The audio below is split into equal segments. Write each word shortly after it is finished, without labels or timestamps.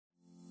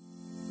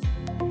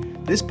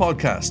This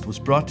podcast was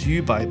brought to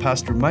you by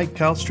Pastor Mike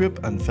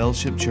Calstrip and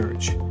Fellowship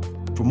Church.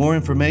 For more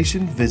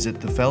information,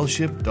 visit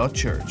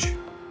thefellowship.church.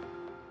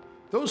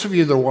 Those of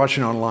you that are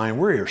watching online,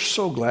 we are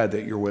so glad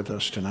that you're with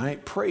us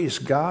tonight. Praise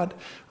God.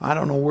 I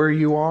don't know where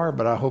you are,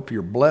 but I hope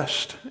you're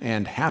blessed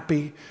and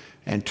happy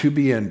and to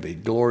be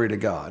envied. Glory to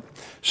God.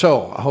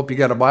 So I hope you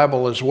got a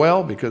Bible as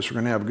well, because we're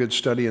going to have a good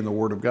study in the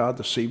Word of God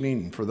this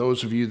evening. And for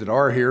those of you that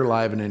are here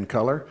live and in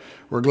color,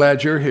 we're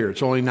glad you're here.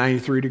 It's only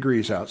 93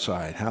 degrees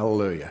outside.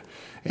 Hallelujah.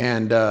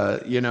 And,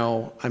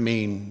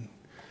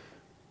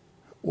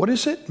 what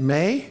is it?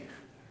 May?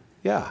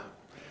 Yeah.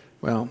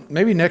 Well,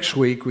 maybe next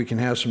week we can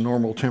have some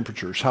normal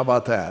temperatures. How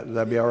about that? Would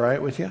that be all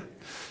right with you?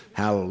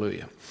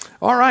 Hallelujah.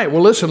 All right.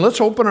 Well, listen, let's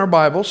open our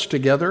Bibles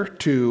together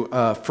to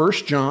 1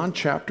 John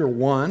chapter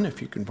 1,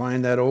 if you can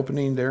find that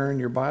opening there in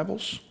your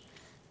Bibles.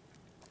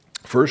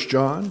 1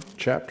 John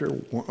chapter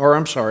 2.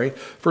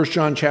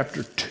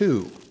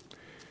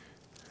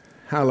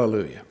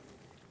 Hallelujah.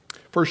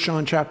 1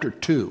 John chapter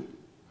 2.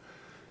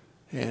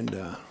 And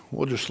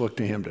we'll just look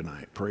to him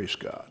tonight. Praise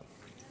God.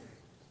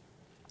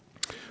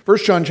 1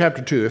 John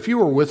chapter 2. If you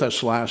were with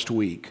us last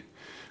week,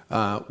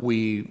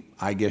 we,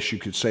 I guess you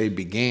could say,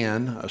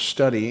 began a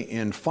study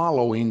in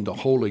following the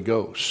Holy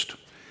Ghost.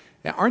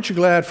 Now, aren't you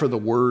glad for the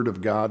Word of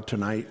God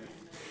tonight?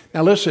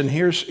 Now listen,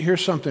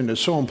 here's something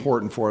that's so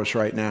important for us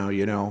right now,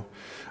 you know.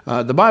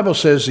 The Bible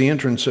says the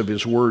entrance of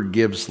His Word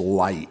gives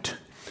light.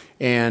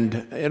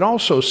 And it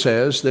also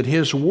says that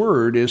His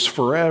Word is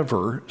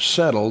forever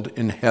settled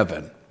in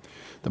heaven.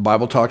 The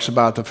Bible talks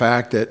about the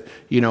fact that,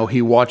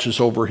 He watches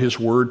over His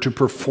Word to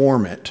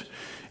perform it.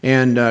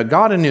 And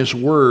God and His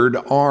Word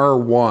are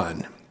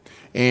one.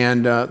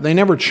 And they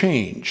never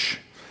change.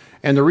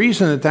 And the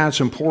reason that that's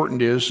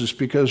important is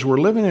because we're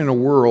living in a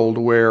world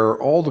where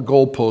all the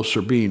goalposts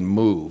are being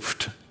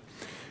moved.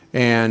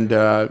 And,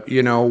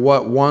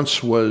 what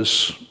once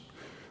was,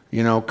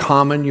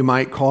 common, you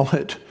might call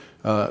it,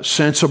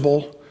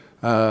 sensible,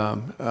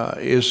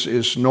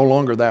 is no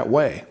longer that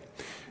way.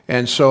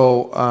 And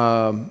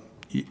so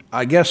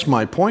I guess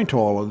my point to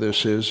all of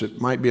this is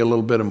it might be a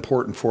little bit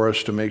important for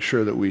us to make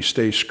sure that we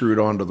stay screwed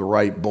onto the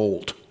right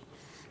bolt.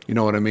 You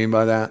know what I mean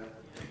by that?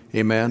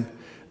 Amen?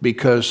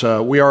 Because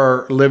we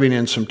are living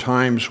in some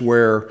times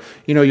where,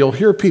 you'll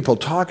hear people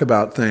talk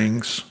about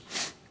things,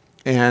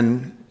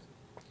 and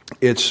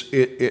it's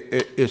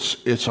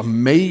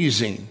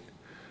amazing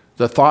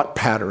the thought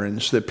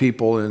patterns that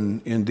people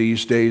in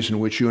these days in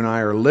which you and I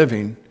are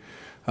living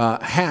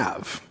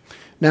have.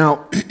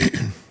 Now,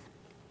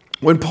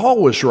 when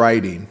Paul was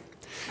writing,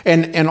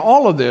 and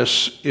all of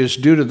this is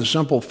due to the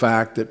simple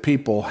fact that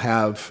people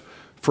have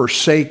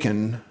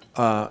forsaken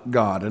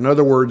God. In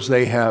other words,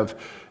 they have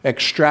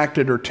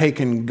extracted or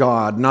taken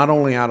God not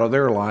only out of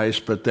their lives,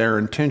 but their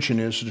intention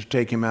is to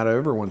take Him out of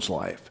everyone's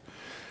life.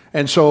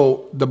 And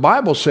so the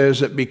Bible says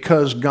that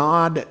because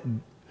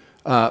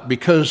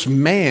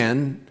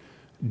man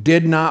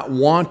did not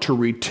want to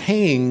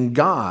retain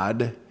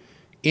God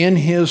in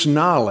his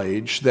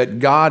knowledge, that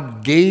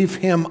God gave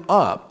him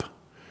up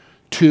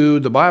to,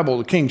 the Bible,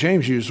 the King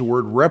James used the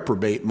word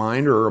reprobate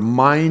mind, or a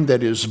mind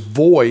that is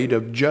void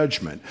of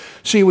judgment.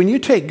 See, when you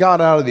take God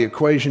out of the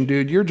equation,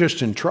 dude, you're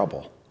just in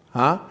trouble.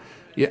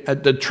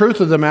 The truth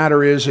of the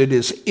matter is it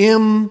is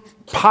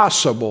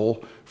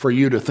impossible for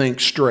you to think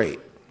straight.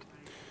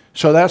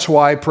 So that's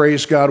why,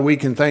 praise God, we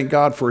can thank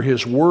God for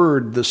His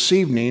Word this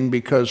evening,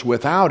 because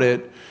without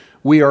it,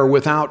 we are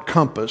without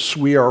compass,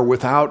 we are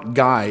without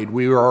guide,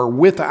 we are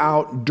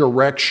without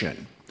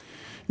direction.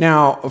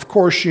 Now, of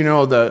course,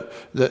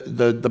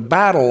 the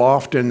battle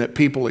often that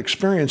people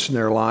experience in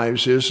their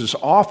lives is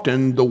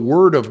often the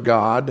Word of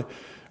God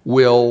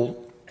will,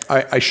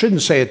 I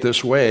shouldn't say it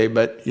this way,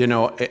 but,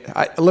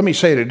 let me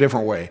say it a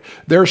different way.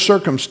 Their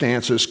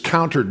circumstances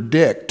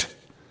contradict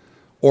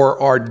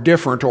or are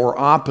different or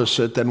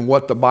opposite than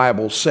what the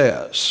Bible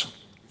says.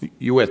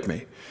 You with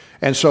me?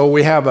 And so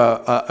we have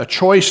a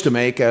choice to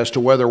make as to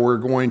whether we're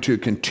going to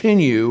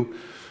continue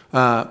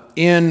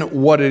in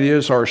what it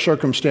is our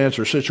circumstance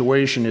or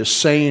situation is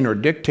saying or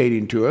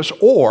dictating to us,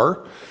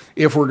 or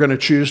if we're going to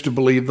choose to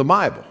believe the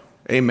Bible.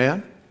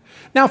 Amen?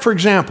 Now, for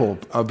example,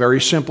 a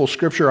very simple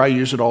scripture, I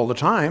use it all the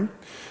time,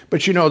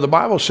 but the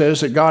Bible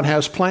says that God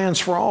has plans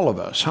for all of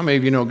us. How many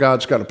of you know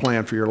God's got a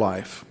plan for your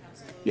life?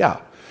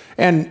 Yeah.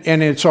 And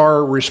it's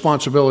our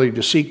responsibility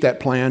to seek that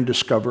plan,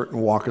 discover it,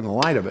 and walk in the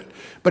light of it.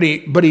 But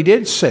he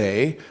did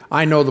say,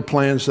 I know the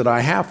plans that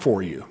I have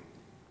for you.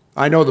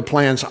 I know the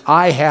plans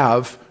I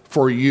have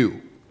for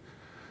you.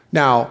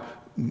 Now,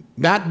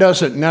 that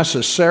doesn't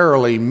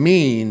necessarily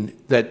mean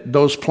that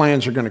those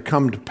plans are going to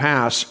come to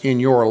pass in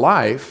your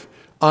life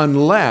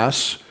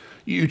unless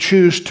you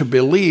choose to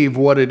believe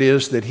what it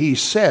is that He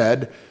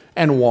said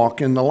and walk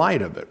in the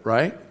light of it,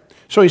 right?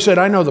 So He said,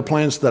 I know the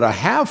plans that I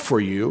have for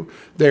you.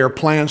 They are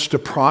plans to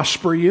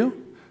prosper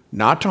you,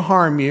 not to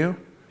harm you,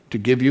 to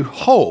give you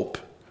hope,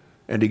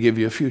 and to give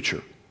you a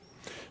future.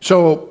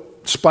 So,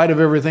 in spite of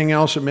everything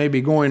else that may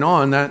be going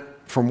on, that,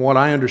 from what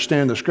I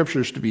understand the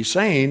scriptures to be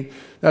saying,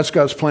 that's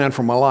God's plan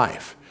for my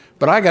life.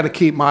 But I got to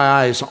keep my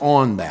eyes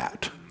on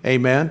that.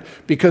 Amen?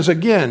 Because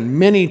again,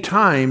 many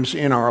times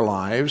in our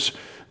lives,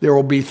 there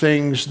will be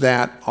things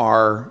that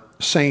are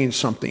saying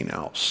something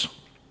else.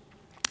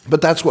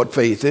 But that's what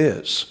faith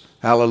is.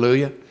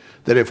 Hallelujah.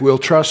 That if we'll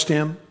trust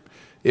Him,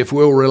 if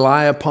we'll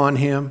rely upon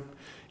Him,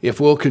 if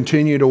we'll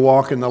continue to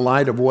walk in the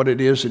light of what it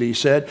is that He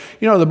said.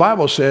 You know, the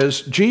Bible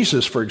says,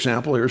 Jesus, for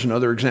example, here's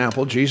another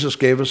example. Jesus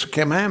gave us a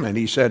commandment.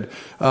 He said,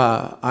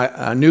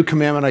 a new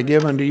commandment I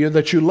give unto you,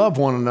 that you love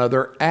one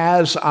another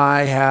as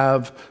I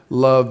have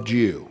loved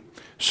you.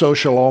 So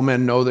shall all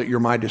men know that you're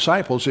my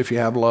disciples if you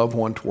have love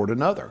one toward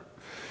another.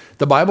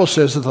 The Bible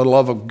says that the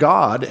love of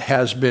God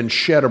has been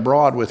shed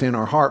abroad within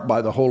our heart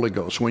by the Holy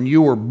Ghost. When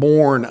you were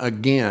born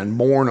again,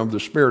 born of the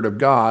Spirit of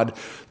God,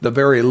 the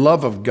very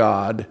love of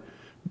God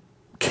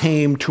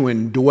came to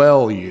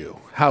indwell you.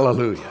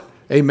 Hallelujah.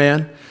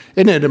 Amen.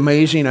 Isn't it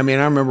amazing? I mean,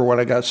 I remember when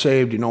I got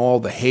saved, you know, all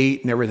the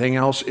hate and everything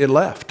else, it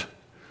left.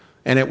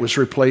 And it was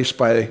replaced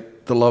by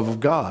the love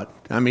of God.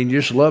 I mean, you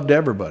just loved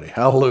everybody.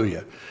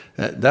 Hallelujah.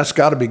 That's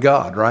got to be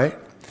God, right?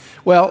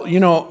 Well, you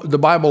know, the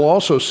Bible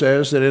also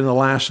says that in the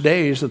last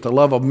days that the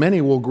love of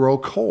many will grow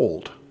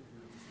cold.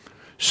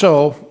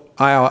 So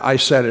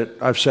I've said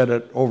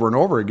it over and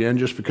over again,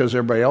 just because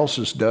everybody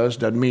else's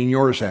doesn't mean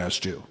yours has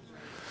to.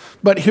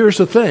 But here's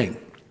the thing.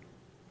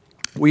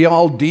 We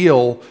all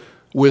deal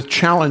with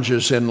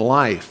challenges in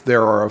life.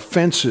 There are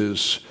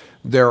offenses,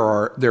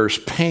 there's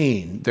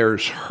pain,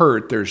 there's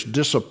hurt, there's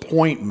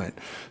disappointment,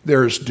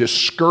 there's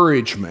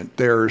discouragement,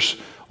 there's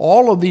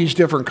all of these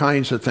different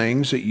kinds of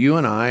things that you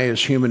and I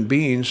as human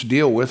beings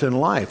deal with in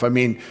life. I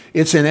mean,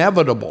 it's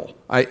inevitable.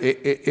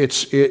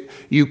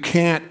 You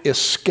can't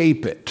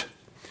escape it.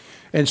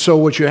 And so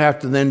what you have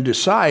to then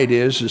decide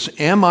is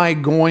am I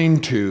going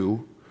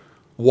to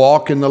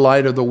walk in the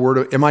light of the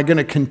Word? Am I going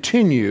to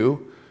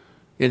continue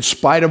in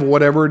spite of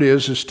whatever it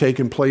is that's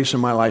taken place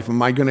in my life?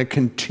 Am I going to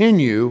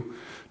continue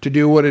to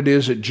do what it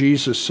is that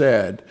Jesus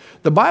said?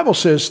 The Bible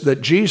says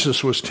that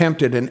Jesus was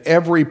tempted in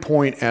every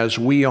point as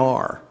we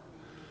are.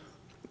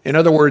 In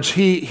other words,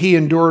 he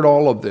endured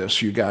all of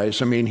this, you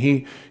guys. I mean,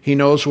 he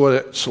knows what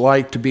it's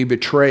like to be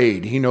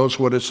betrayed. He knows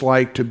what it's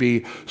like to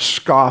be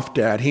scoffed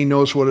at. He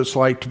knows what it's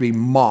like to be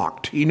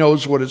mocked. He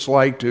knows what it's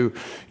like to,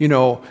 you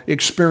know,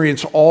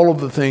 experience all of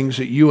the things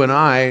that you and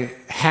I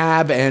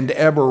have and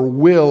ever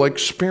will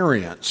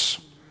experience.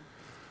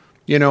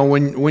 You know,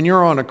 when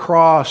you're on a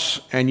cross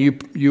and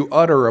you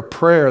utter a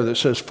prayer that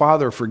says,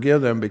 Father,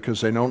 forgive them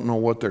because they don't know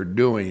what they're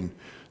doing,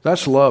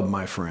 that's love,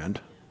 my friend.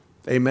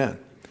 Amen.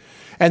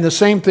 And the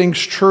same thing's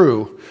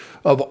true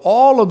of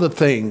all of the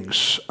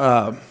things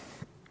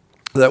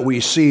that we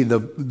see,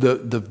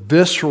 the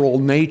visceral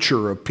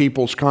nature of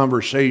people's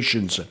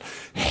conversations and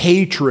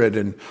hatred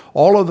and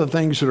all of the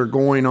things that are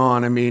going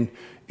on. I mean,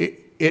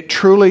 it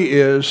truly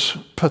is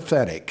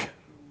pathetic.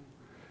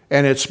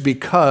 And it's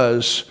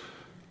because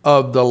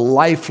of the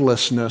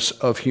lifelessness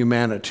of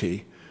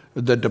humanity,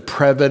 the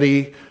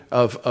depravity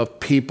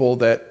of people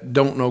that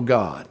don't know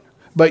God.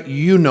 But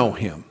you know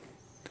Him.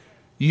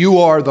 You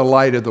are the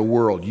light of the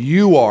world.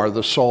 You are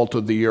the salt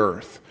of the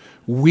earth.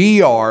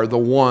 We are the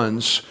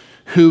ones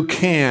who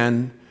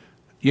can,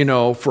 you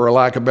know, for a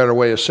lack of a better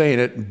way of saying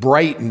it,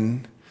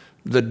 brighten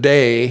the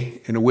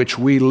day in which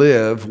we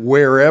live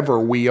wherever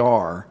we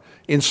are,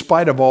 in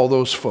spite of all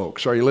those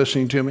folks. Are you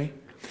listening to me?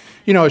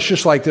 You know, it's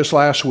just like this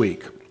last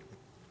week.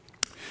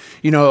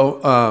 You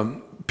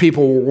know,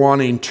 people were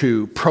wanting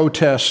to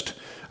protest,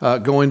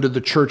 go into the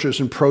churches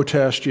and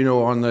protest, you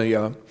know, on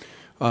the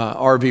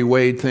R.V.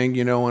 Wade thing,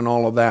 you know, and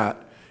all of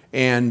that.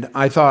 And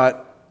I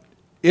thought,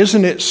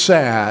 isn't it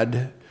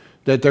sad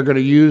that they're going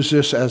to use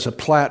this as a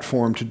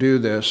platform to do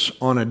this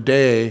on a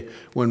day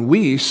when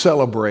we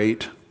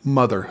celebrate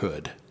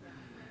motherhood?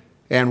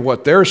 And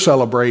what they're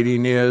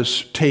celebrating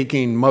is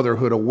taking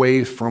motherhood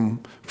away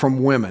from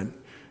women.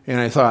 And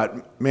I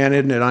thought, man,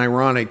 isn't it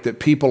ironic that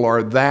people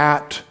are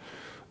that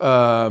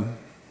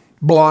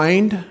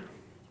blind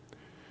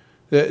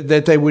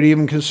that they would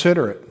even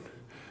consider it?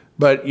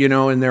 But, you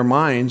know, in their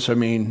minds, I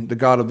mean, the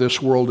God of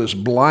this world has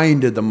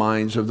blinded the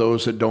minds of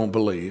those that don't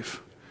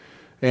believe.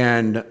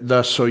 And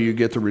thus, so you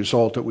get the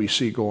result that we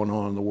see going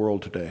on in the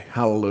world today.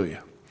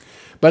 Hallelujah.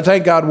 But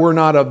thank God we're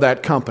not of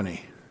that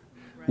company.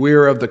 We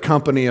are of the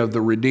company of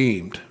the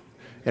redeemed.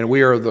 And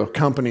we are the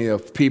company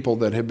of people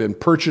that have been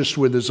purchased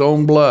with His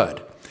own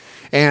blood.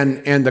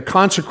 And the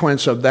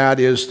consequence of that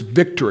is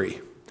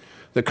victory.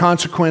 The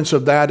consequence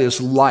of that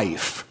is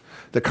life.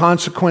 The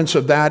consequence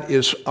of that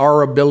is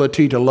our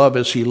ability to love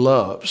as He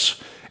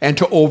loves and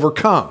to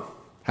overcome.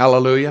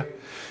 Hallelujah.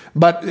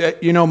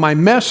 But, you know, my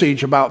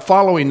message about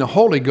following the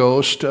Holy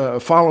Ghost,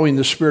 following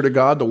the Spirit of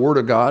God, the Word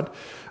of God,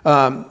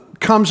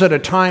 comes at a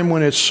time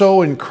when it's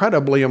so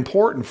incredibly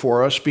important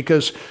for us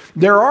because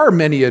there are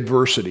many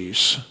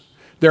adversities.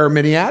 There are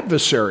many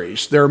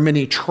adversaries. There are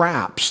many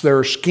traps. There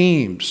are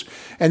schemes.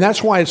 And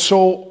that's why it's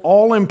so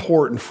all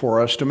important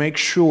for us to make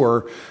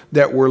sure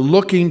that we're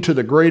looking to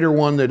the greater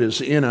one that is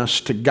in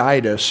us to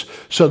guide us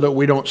so that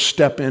we don't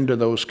step into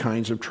those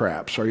kinds of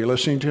traps. Are you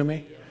listening to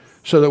me?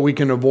 So that we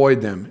can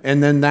avoid them.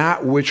 And then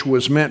that which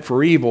was meant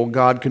for evil,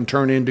 God can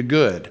turn into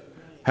good.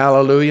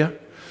 Hallelujah.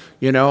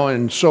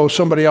 And so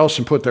somebody else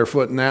can put their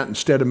foot in that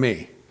instead of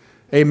me.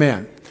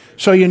 Amen.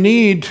 So you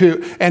need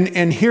to,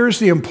 and here's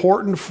the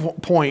important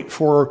point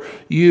for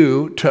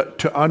you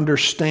to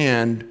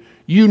understand.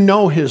 You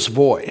know his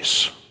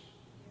voice.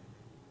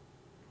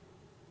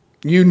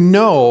 You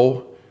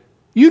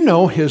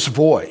know his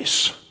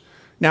voice.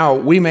 Now,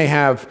 we may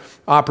have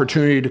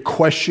opportunity to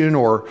question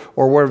or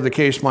whatever the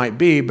case might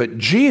be, but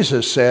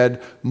Jesus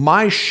said,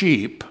 my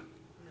sheep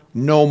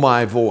know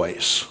my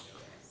voice.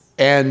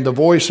 And the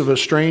voice of a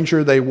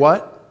stranger, they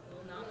what?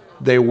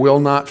 They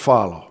will not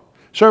follow.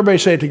 So everybody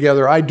say it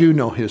together, I do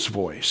know his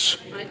voice.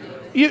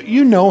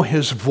 You know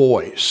his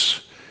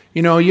voice.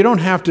 You don't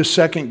have to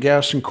second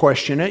guess and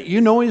question it.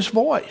 You know his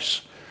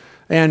voice.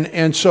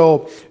 And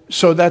so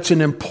that's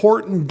an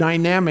important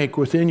dynamic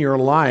within your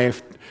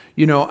life.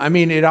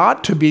 It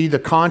ought to be the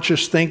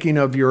conscious thinking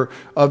of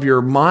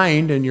your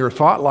mind and your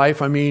thought life.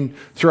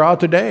 Throughout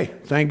the day.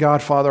 Thank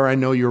God, Father, I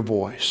know your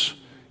voice.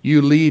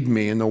 You lead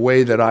me in the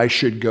way that I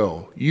should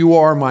go. You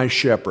are my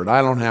shepherd.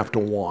 I don't have to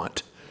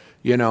want,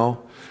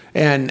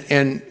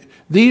 And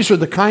these are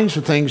the kinds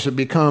of things that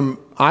become,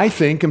 I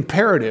think,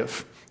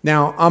 imperative.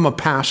 Now, I'm a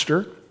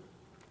pastor.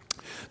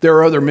 There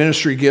are other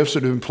ministry gifts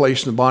that have been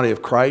placed in the body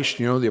of Christ.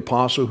 The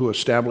apostle who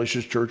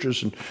establishes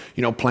churches and,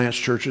 plants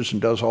churches and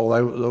does all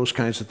those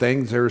kinds of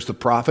things. There's the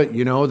prophet,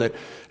 that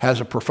has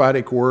a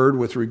prophetic word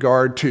with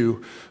regard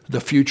to the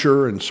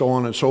future and so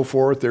on and so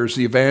forth. There's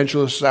the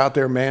evangelists out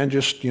there, man,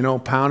 just,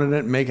 pounding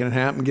it, making it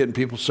happen, getting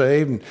people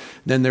saved. And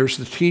then there's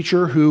the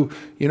teacher who,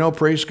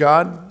 praise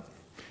God,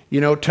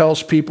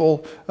 tells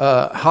people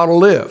how to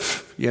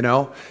live,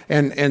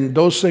 and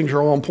those things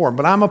are all important.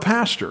 But I'm a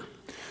pastor.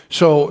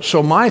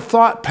 So my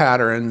thought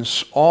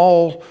patterns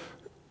all,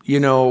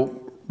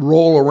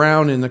 roll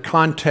around in the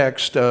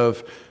context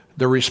of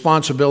the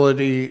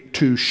responsibility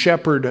to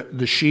shepherd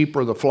the sheep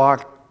or the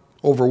flock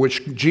over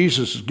which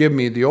Jesus has given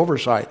me the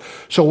oversight.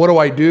 So what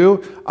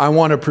do? I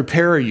want to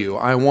prepare you.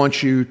 I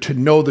want you to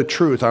know the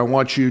truth. I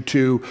want you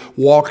to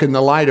walk in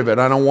the light of it.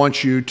 I don't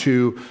want you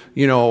to,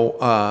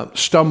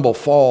 stumble,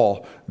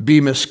 fall, be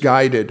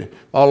misguided,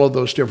 all of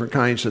those different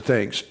kinds of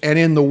things. And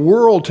in the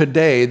world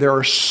today, there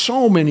are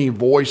so many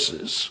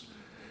voices.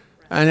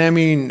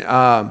 And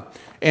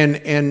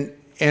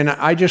and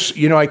I just,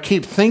 I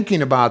keep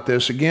thinking about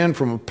this again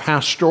from a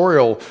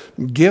pastoral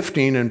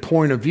gifting and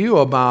point of view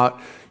about,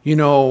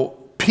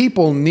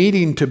 people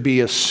needing to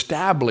be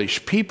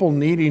established, people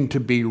needing to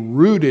be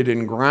rooted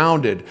and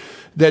grounded,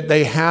 that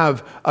they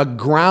have a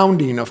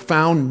grounding, a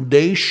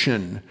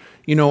foundation,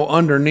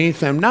 underneath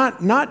them.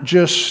 Not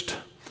just,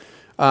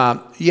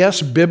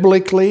 yes,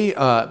 biblically,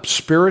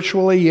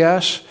 spiritually,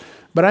 yes,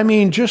 but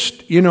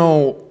just,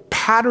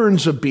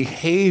 patterns of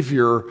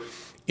behavior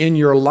in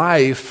your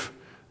life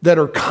that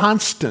are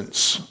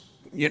constant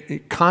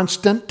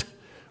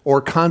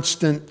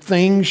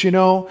things,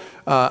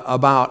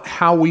 about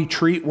how we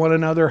treat one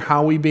another,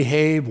 how we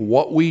behave,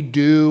 what we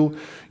do,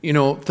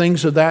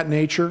 things of that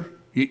nature.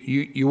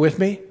 You with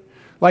me?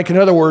 Like, in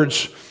other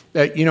words,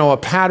 a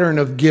pattern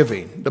of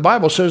giving. The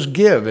Bible says,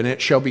 give, and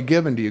it shall be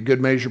given to you.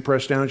 Good measure,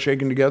 pressed down,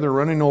 shaken together,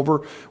 running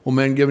over, will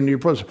men given to your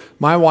bosom.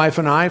 My wife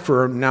and I,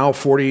 for now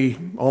 40,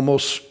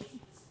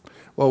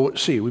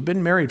 we've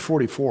been married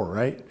 44,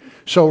 right?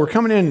 So we're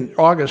coming in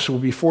August, will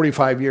be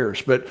 45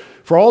 years. But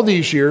for all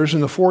these years,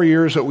 and the 4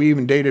 years that we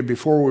even dated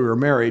before we were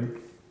married,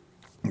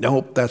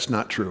 nope, that's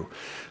not true.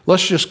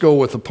 Let's just go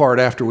with the part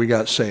after we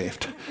got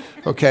saved,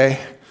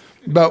 okay?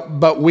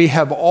 But we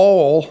have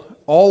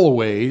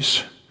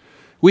always,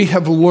 we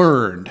have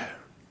learned,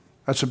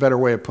 that's a better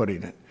way of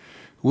putting it.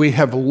 We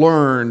have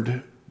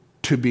learned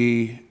to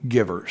be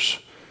givers,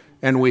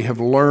 and we have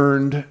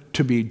learned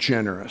to be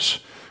generous.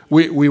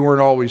 We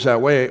weren't always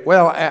that way.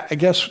 Well,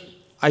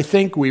 I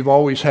think we've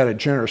always had a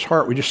generous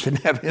heart. We just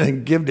didn't have anything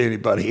to give to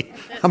anybody.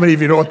 How many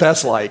of you know what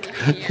that's like?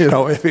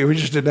 We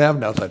just didn't have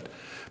nothing.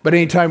 But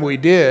anytime we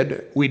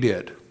did,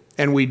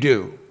 and we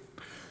do.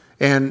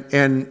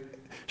 And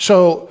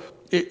so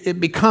it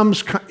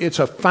becomes, it's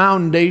a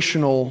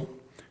foundational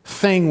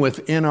thing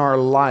within our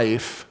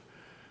life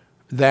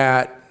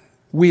that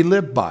we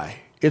live by.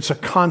 It's a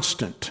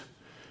constant.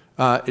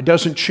 It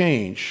doesn't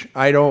change.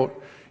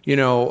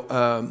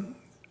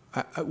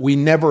 We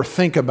never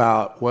think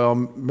about, well,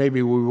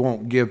 maybe we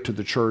won't give to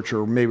the church,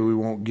 or maybe we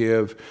won't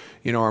give,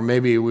 or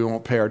maybe we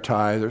won't pay our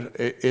tithe.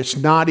 It's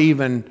not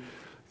even,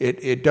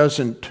 it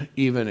doesn't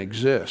even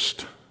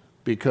exist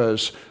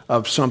because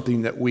of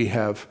something that we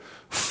have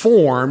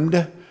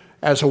formed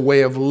as a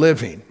way of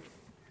living.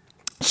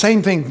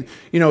 Same thing,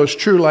 is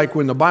true like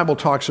when the Bible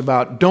talks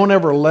about, don't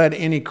ever let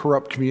any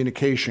corrupt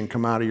communication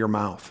come out of your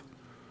mouth.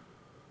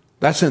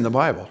 That's in the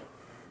Bible.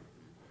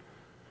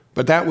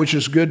 But that which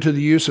is good to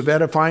the use of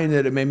edifying,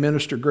 that it may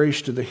minister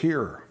grace to the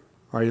hearer.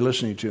 Are you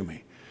listening to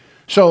me?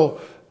 So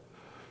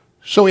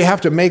we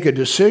have to make a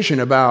decision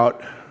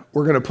about,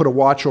 we're going to put a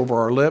watch over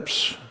our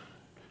lips,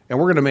 and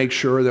we're going to make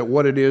sure that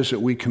what it is that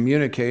we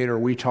communicate or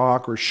we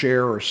talk or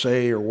share or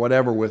say or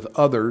whatever with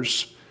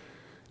others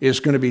is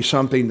going to be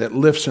something that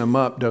lifts them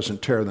up,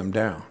 doesn't tear them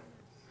down.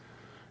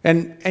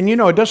 And you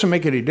know, it doesn't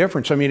make any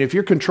difference. I mean, if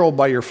you're controlled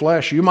by your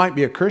flesh, you might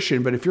be a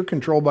Christian, but if you're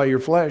controlled by your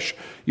flesh,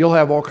 you'll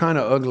have all kind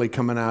of ugly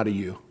coming out of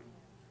you.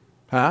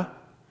 Huh?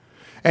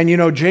 And you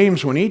know,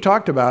 James, when he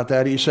talked about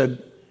that, he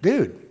said,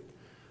 dude,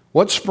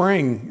 what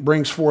spring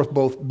brings forth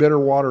both bitter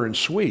water and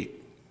sweet?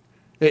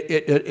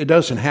 It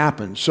doesn't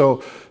happen.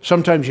 So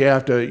sometimes you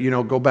have to, you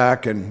know, go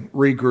back and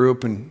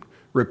regroup and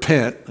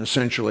repent,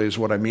 essentially is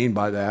what I mean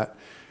by that.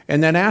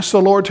 And then ask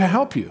the Lord to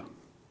help you.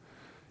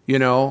 You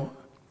know,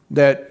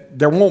 that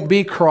there won't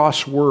be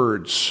cross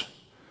words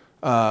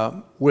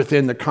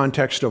within the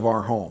context of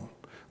our home.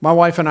 My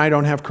wife and I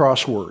don't have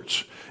cross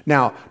words.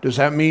 Now, does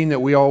that mean that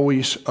we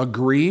always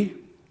agree?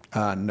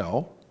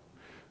 No.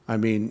 I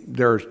mean,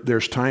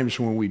 there's times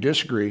when we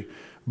disagree,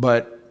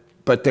 but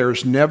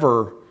there's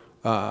never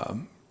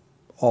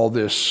all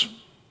this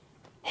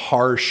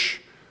harsh,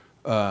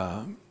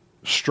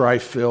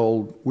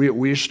 strife-filled.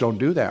 We just don't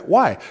do that.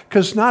 Why?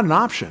 Because it's not an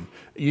option.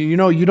 You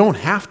know, you don't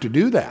have to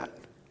do that.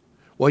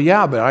 Well,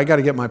 yeah, but I got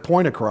to get my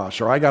point across,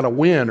 or I got to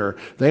win, or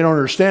they don't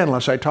understand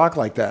unless I talk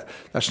like that.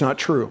 That's not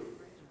true.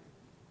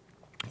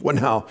 Well,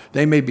 now,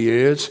 they may be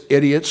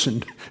idiots,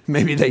 and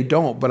maybe they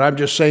don't, but I'm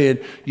just saying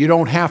you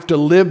don't have to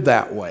live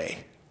that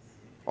way.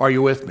 Are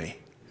you with me?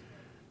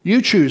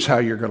 You choose how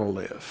you're going to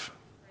live.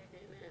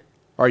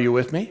 Are you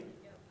with me?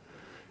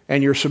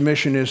 And your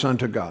submission is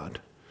unto God.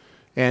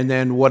 And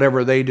then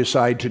whatever they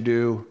decide to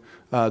do,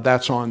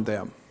 that's on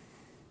them.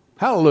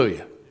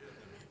 Hallelujah.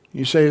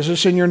 You say, is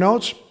this in your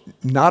notes?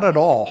 Not at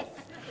all.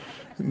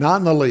 Not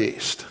in the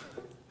least.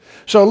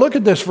 So look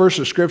at this verse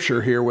of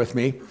Scripture here with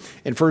me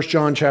in 1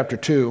 John chapter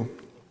 2.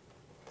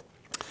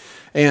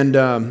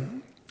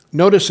 And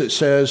notice it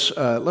says,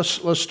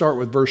 let's start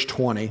with verse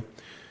 20.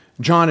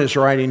 John is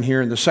writing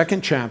here in the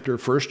second chapter,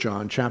 1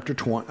 John chapter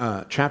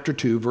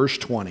 2, verse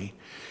 20.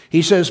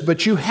 He says,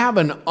 but you have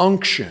an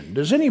unction.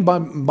 Does any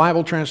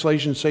Bible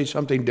translation say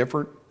something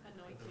different?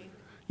 Anointing.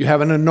 You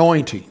have an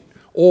anointing.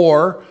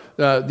 Or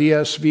the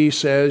ESV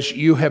says,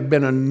 you have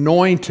been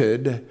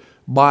anointed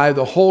by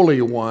the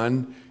Holy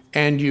One,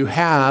 and you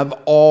have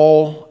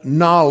all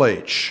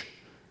knowledge.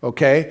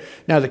 Okay?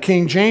 Now the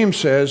King James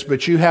says,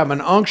 but you have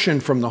an unction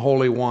from the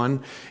Holy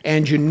One,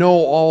 and you know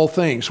all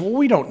things. Well,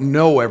 we don't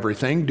know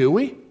everything, do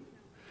we?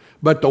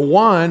 But the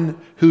one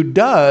who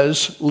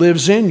does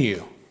lives in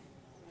you.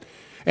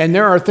 And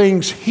there are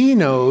things he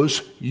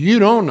knows you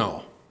don't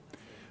know.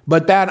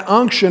 But that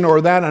unction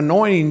or that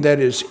anointing that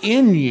is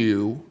in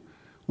you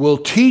will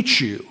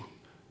teach you.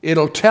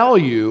 It'll tell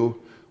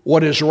you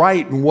what is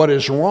right and what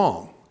is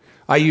wrong.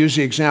 I used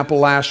the example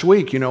last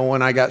week, you know,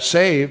 when I got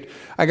saved.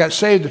 I got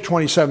saved the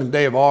 27th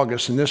day of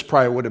August, and this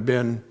probably would have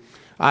been,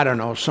 I don't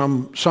know,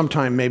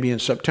 sometime maybe in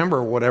September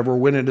or whatever.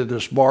 Went into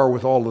this bar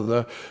with all of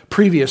the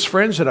previous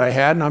friends that I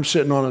had, and I'm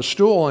sitting on a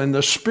stool, and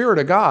the Spirit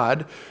of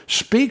God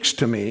speaks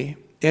to me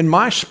in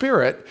my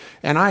spirit,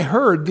 and I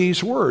heard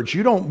these words,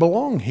 you don't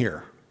belong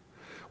here.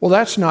 Well,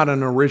 that's not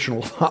an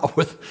original thought.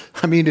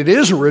 It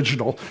is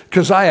original,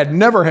 because I had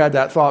never had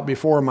that thought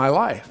before in my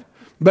life.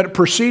 But it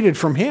proceeded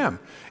from him.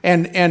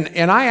 And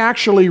I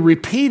actually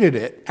repeated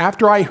it.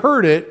 After I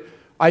heard it,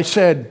 I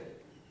said,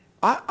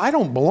 I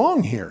don't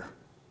belong here.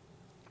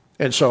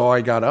 And so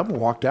I got up and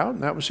walked out,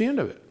 and that was the end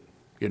of it,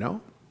 you know.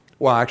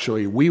 Well,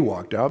 actually, we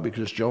walked out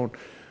because Joan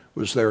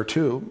was there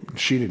too.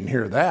 She didn't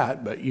hear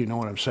that, but you know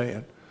what I'm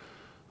saying.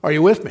 Are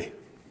you with me?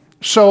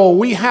 So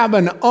we have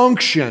an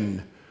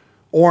unction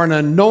or an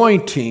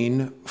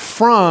anointing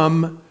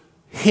from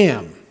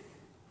him,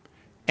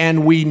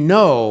 and we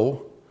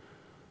know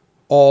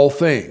all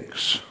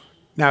things.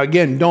 Now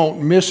again,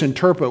 don't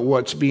misinterpret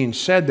what's being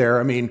said there.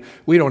 I mean,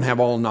 we don't have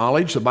all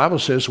knowledge. The Bible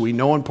says we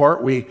know in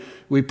part, we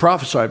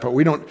prophesy in part.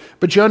 We don't,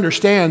 but you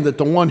understand that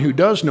the one who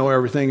does know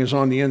everything is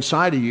on the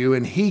inside of you,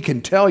 and he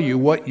can tell you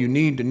what you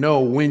need to know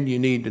when you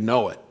need to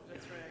know it.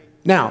 That's right.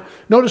 Now,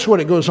 notice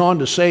what it goes on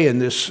to say in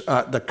this,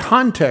 the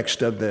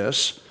context of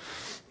this.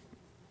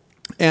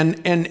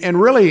 And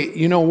really,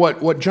 you know,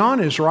 what John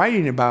is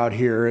writing about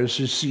here is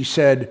he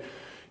said,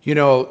 you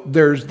know,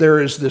 there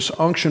is this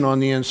unction on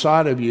the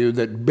inside of you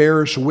that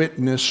bears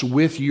witness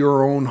with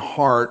your own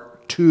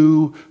heart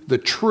to the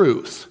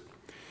truth.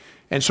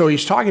 And so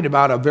he's talking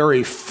about a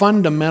very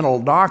fundamental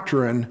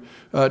doctrine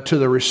to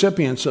the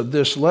recipients of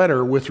this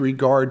letter with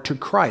regard to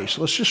Christ.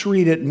 Let's just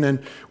read it, and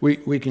then we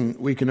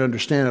can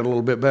understand it a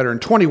little bit better. In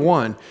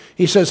 21,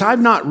 he says,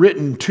 I've not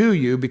written to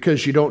you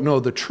because you don't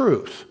know the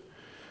truth,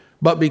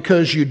 but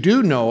because you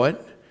do know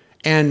it,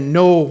 and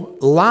no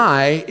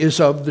lie is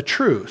of the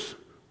truth.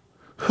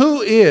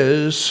 Who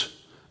is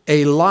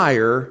a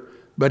liar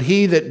but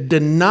he that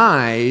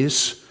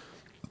denies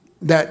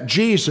that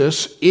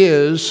Jesus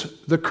is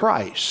the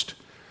Christ?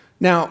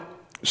 Now,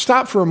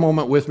 stop for a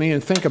moment with me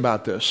and think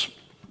about this.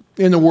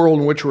 In the world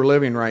in which we're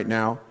living right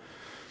now,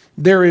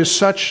 there is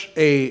such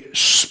a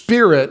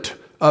spirit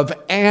of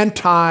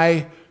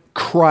anti-Christ.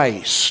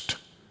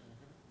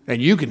 And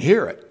you can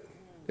hear it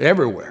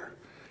everywhere.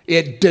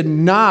 It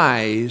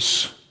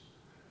denies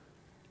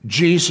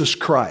Jesus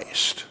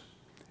Christ.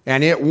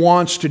 And it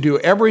wants to do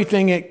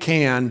everything it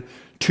can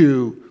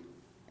to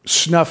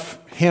snuff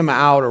him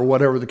out, or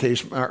whatever the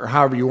case, or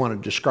however you want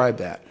to describe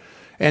that.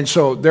 And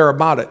so they're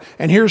about it.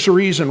 And here's the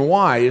reason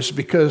why, is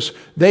because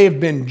they have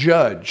been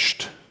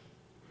judged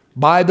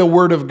by the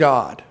Word of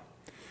God.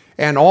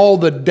 And all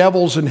the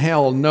devils in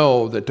hell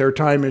know that their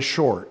time is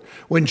short.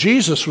 When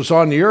Jesus was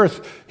on the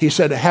earth, he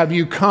said, have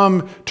you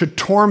come to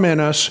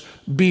torment us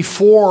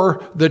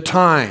before the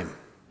time?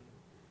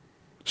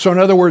 So in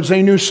other words,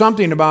 they knew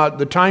something about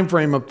the time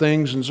frame of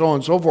things and so on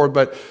and so forth,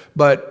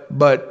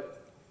 but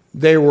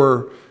they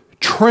were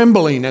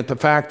trembling at the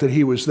fact that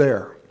he was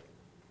there.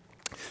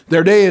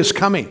 Their day is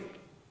coming.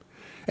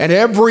 And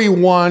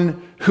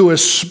everyone who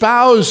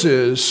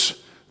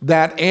espouses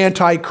that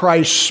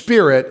Antichrist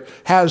spirit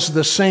has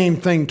the same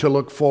thing to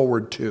look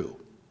forward to.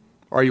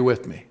 Are you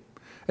with me?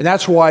 And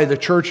that's why the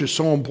church is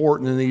so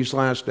important in these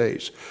last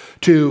days,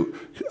 to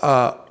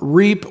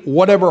reap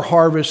whatever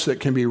harvest that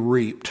can be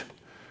reaped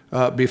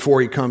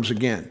before he comes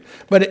again.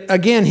 But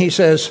again, he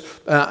says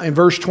in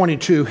verse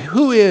 22,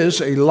 who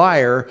is a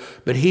liar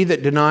but he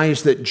that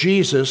denies that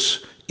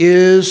Jesus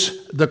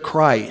is the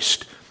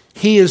Christ?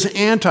 He is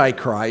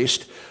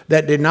Antichrist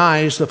that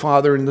denies the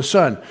Father and the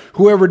Son.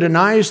 Whoever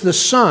denies the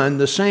Son,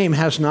 the same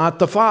has not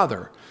the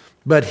Father.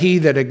 But he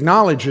that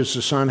acknowledges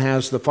the Son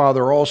has the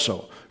Father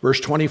also.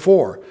 Verse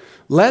 24,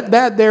 let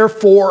that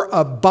therefore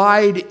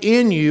abide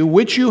in you,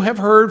 which you have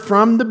heard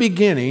from the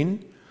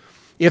beginning.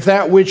 If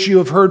that which you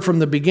have heard from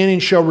the beginning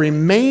shall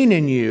remain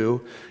in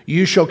you,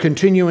 you shall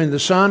continue in the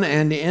Son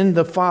and in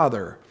the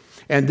Father.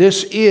 And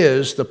this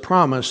is the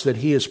promise that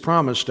he has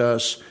promised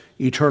us,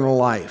 eternal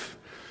life.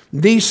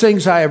 These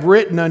things I have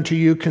written unto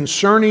you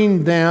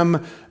concerning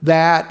them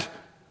that,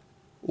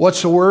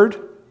 what's the word?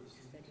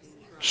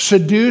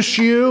 Seduce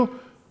you.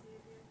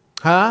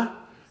 Huh?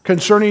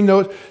 Concerning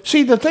those.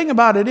 See, the thing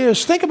about it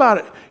is, think about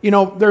it. You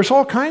know, there's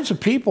all kinds of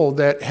people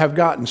that have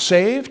gotten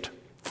saved,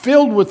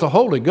 filled with the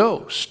Holy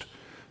Ghost.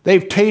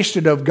 They've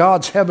tasted of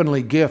God's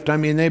heavenly gift. I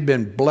mean, they've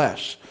been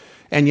blessed.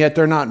 And yet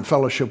they're not in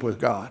fellowship with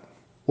God.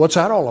 What's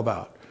that all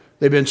about?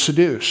 They've been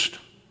seduced.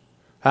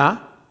 Huh?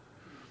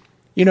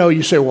 You know,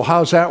 you say, well,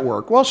 how's that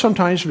work? Well,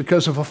 sometimes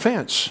because of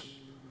offense.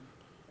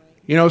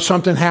 You know,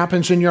 something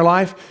happens in your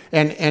life,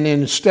 and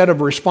instead of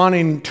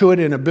responding to it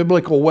in a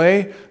biblical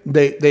way,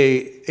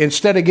 they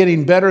instead of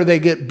getting better, they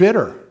get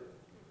bitter.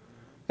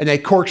 And they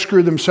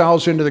corkscrew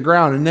themselves into the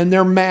ground, and then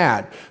they're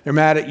mad. They're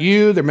mad at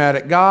you, they're mad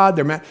at God,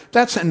 they're mad.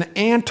 That's an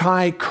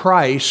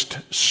Antichrist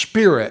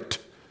spirit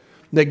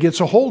that gets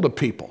a hold of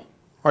people.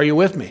 Are you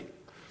with me?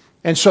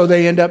 And so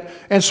they end up,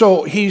 and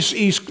so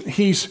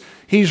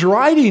he's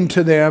writing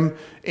to them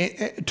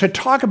to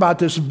talk about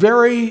this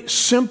very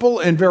simple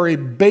and very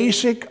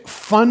basic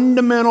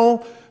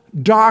fundamental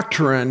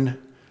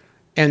doctrine,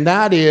 and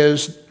that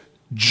is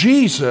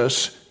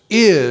Jesus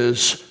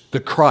is the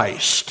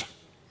Christ.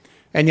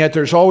 And yet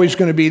there's always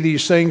going to be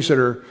these things that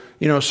are,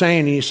 you know,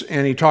 saying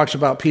and he talks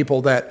about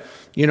people that,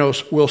 you know,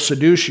 will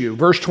seduce you.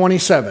 Verse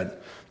 27,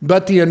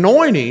 but the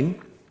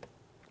anointing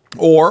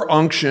or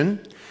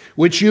unction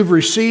which you've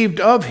received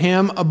of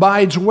him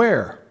abides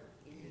where?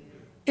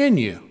 In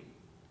you.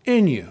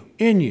 In you.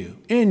 In you.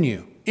 In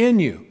you. In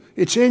you.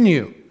 It's in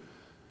you.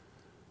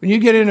 When you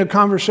get into a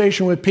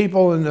conversation with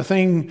people and the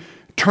thing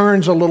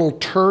turns a little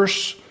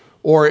terse,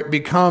 or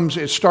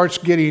it starts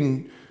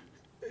getting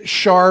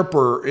sharp,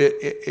 or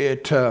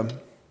it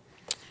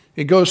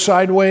goes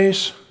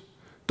sideways,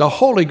 the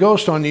Holy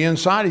Ghost on the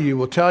inside of you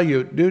will tell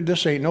you, dude,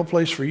 this ain't no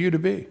place for you to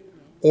be,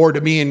 or to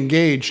be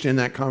engaged in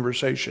that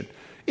conversation,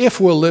 if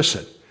we'll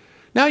listen.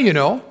 Now, you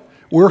know,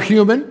 we're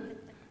human,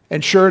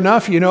 and sure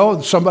enough, you know,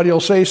 somebody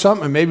will say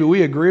something, and maybe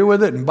we agree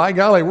with it, and by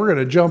golly, we're going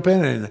to jump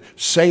in and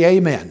say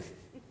amen.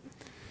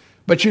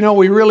 But, you know,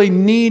 we really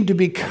need to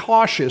be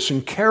cautious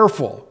and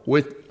careful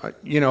with,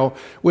 you know,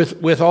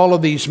 with all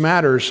of these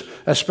matters,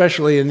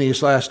 especially in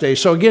these last days.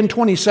 So again,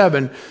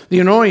 27, the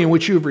anointing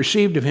which you have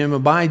received of him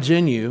abides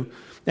in you,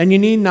 and you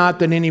need not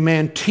that any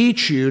man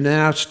teach you.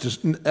 Now,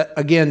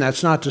 again,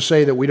 that's not to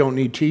say that we don't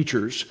need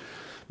teachers.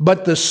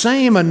 But the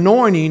same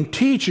anointing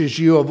teaches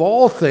you of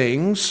all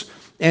things,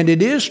 and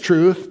it is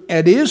truth,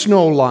 it is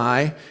no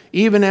lie,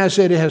 even as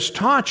it has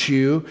taught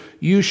you,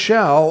 you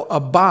shall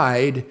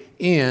abide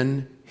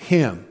in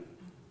him.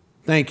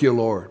 Thank you,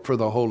 Lord, for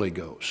the Holy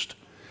Ghost.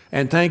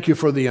 And thank you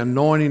for the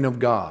anointing of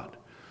God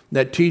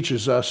that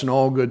teaches us in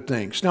all good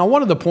things. Now,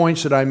 one of the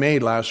points that I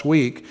made last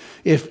week,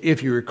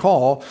 if you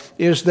recall,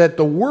 is that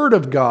the Word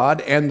of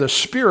God and the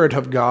Spirit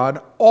of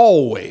God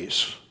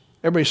always,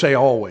 everybody say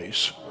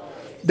always,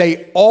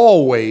 they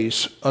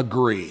always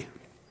agree.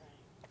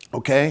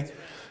 Okay?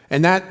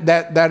 And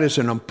that is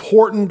an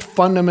important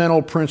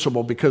fundamental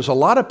principle, because a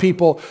lot of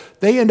people,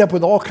 they end up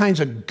with all kinds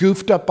of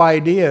goofed up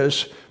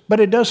ideas, but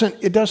it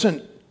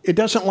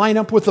doesn't line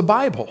up with the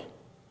Bible.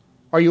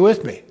 Are you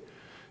with me?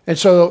 And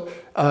so,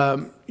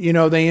 you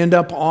know, they end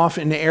up off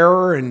in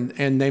error,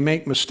 and they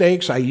make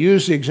mistakes. I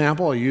use the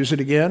example, I'll use it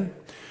again,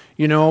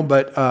 you know,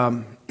 but,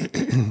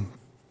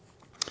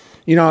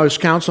 you know, I was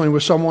counseling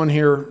with someone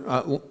here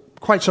a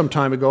quite some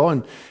time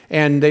ago,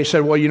 and they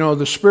said, well, you know,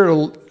 the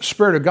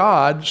Spirit of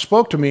God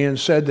spoke to me and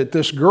said that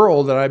this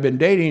girl that I've been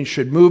dating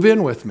should move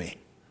in with me.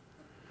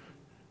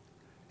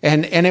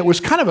 And it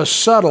was kind of a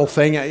subtle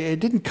thing. It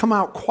didn't come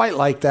out quite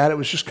like that. It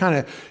was just kind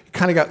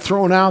of got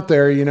thrown out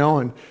there, you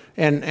know.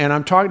 And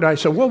I'm talking to her. I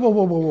said,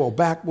 whoa,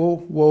 back,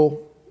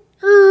 whoa,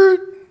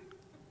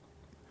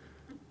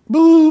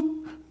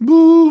 boop,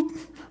 boop,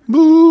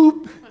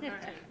 boop.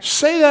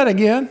 Say that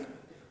again.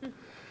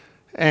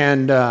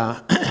 And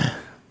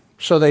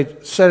so they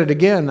said it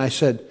again. I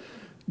said,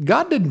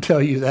 God didn't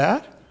tell you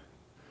that.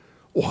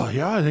 Well,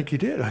 yeah, I think he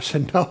did. I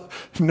said,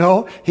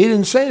 no, he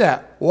didn't say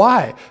that.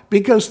 Why?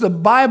 Because the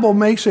Bible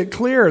makes it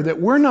clear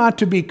that we're not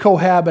to be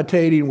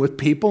cohabitating with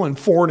people and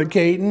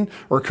fornicating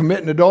or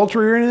committing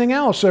adultery or anything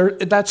else.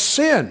 That's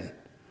sin.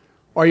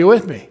 Are you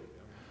with me?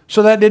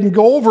 So that didn't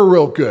go over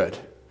real good.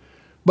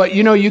 But,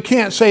 you know, you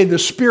can't say the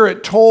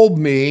Spirit told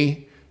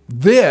me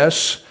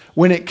this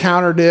when it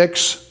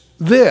contradicts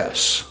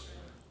this.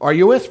 Are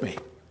you with me?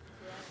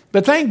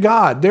 But thank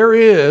God there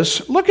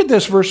is, look at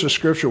this verse of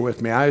Scripture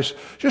with me. I was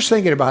just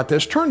thinking about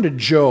this. Turn to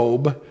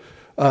Job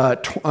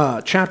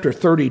chapter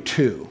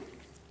 32.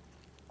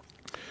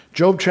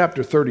 Job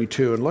chapter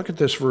 32, and look at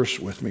this verse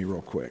with me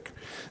real quick.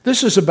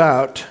 This is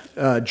about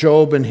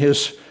Job and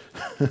his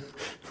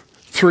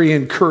 3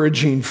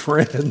 encouraging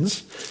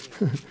friends.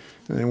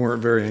 They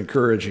weren't very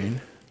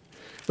encouraging.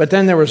 But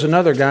then there was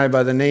another guy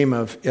by the name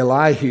of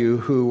Elihu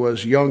who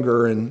was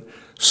younger and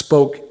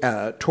spoke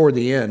toward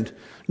the end.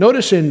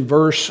 Notice in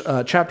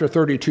chapter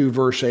 32,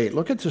 verse 8,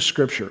 look at the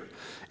scripture.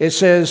 It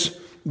says,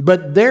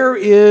 but there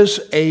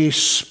is a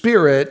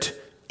spirit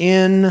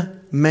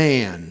in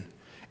man,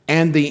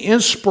 and the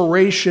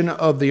inspiration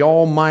of the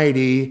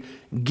Almighty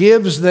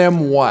gives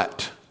them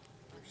what?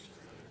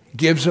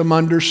 Gives them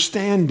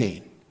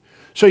understanding.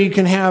 So you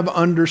can have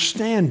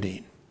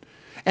understanding.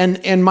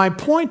 And my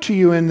point to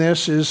you in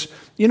this is,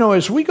 you know,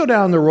 as we go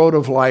down the road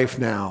of life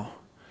now,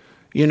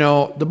 you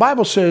know, the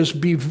Bible says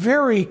be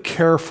very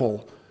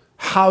careful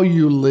how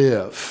you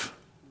live,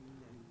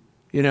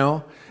 you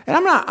know. And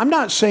I'm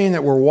not saying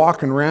that we're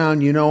walking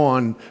around, you know,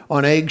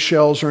 on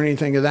eggshells or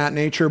anything of that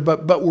nature,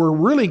 but we're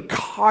really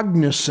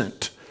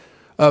cognizant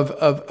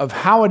of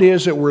how it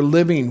is that we're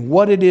living,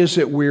 what it is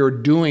that we're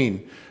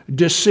doing,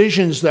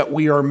 decisions that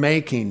we are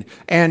making.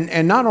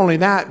 And not only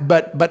that,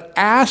 but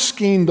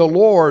asking the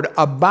Lord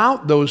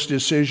about those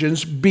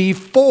decisions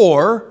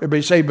before,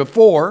 everybody say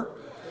before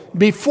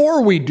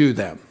we do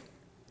them.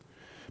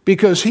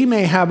 Because he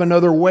may have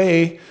another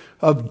way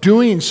of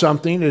doing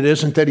something. It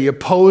isn't that he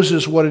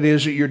opposes what it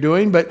is that you're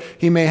doing, but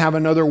he may have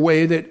another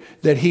way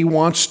that he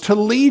wants to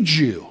lead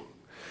you.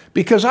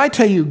 Because I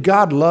tell you,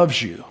 God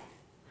loves you,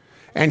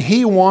 and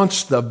he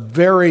wants the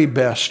very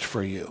best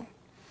for you.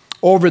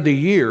 Over the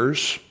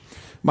years,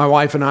 my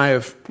wife and I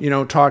have, you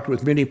know, talked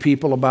with many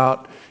people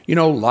about, you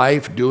know,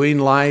 life, doing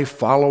life,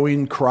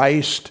 following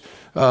Christ,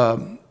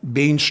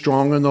 being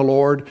strong in the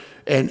Lord.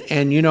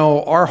 And you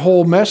know, our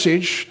whole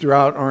message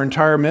throughout our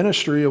entire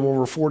ministry of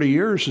over 40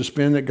 years has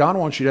been that God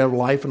wants you to have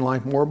life and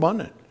life more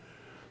abundant.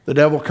 The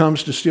devil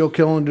comes to steal,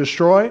 kill, and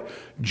destroy.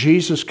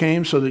 Jesus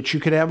came so that you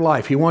could have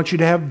life. He wants you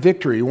to have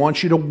victory. He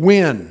wants you to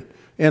win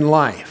in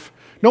life.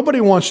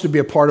 Nobody wants to be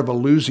a part of a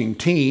losing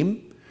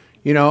team.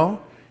 You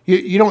know,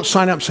 you don't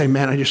sign up and say,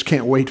 man, I just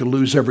can't wait to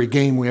lose every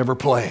game we ever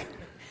play.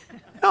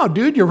 No,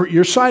 dude,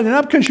 you're signing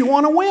up because you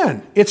want to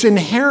win. It's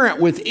inherent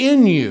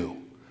within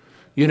you,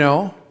 you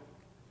know.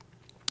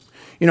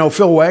 You know,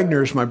 Phil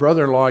Wagner's my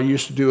brother-in-law,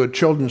 used to do a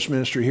children's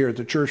ministry here at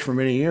the church for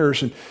many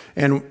years,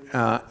 and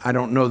I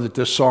don't know that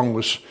this song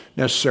was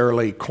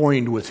necessarily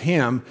coined with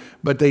him,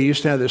 but they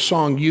used to have this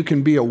song, You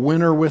Can Be a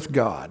Winner with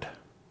God.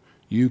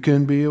 You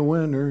can be a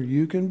winner,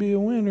 you can be a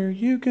winner,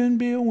 you can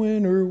be a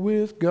winner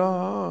with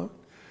God.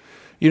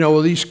 You know,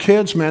 well, these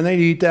kids, man, they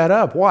eat that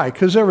up. Why?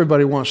 Because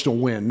everybody wants to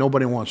win.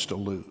 Nobody wants to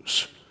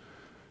lose.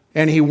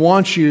 And he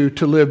wants you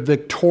to live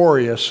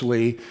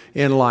victoriously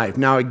in life.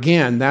 Now,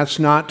 again, that's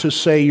not to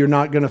say you're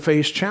not going to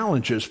face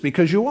challenges,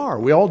 because you are.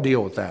 We all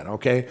deal with that,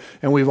 okay?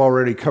 And we've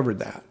already covered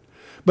that.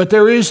 But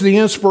there is the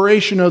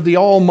inspiration of the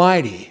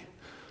Almighty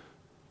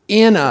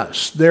in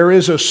us. There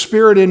is a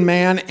spirit in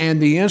man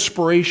and the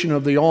inspiration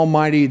of the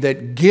Almighty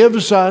that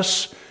gives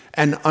us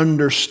an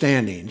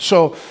understanding.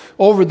 So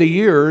over the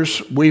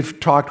years, we've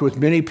talked with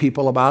many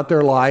people about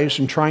their lives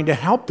and trying to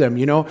help them.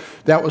 You know,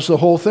 that was the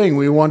whole thing.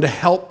 We wanted to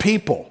help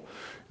people.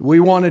 We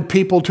wanted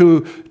people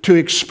to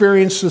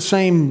experience the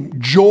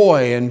same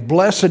joy and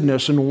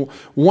blessedness and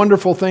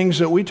wonderful things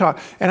that we taught.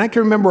 And I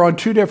can remember in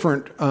two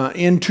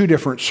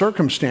different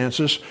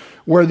circumstances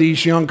where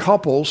these young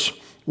couples,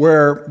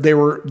 where they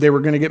were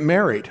going to get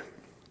married.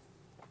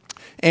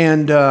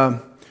 And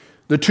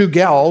the two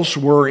gals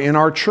were in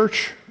our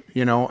church,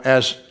 you know,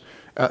 as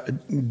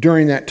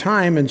during that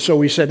time. And so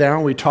we sat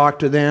down, we talked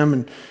to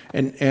them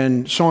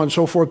and so on and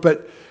so forth.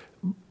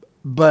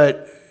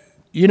 But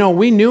you know,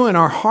 we knew in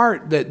our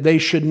heart that they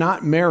should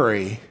not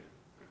marry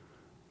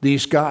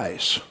these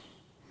guys.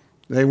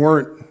 They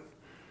weren't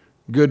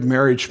good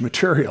marriage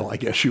material, I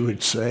guess you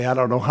would say. I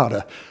don't know how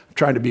to, I'm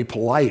trying to be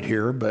polite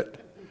here, but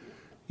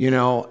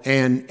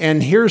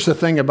And here's the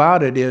thing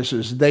about it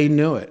is they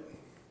knew it.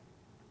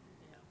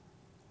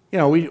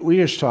 We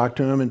just talked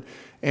to them,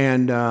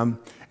 and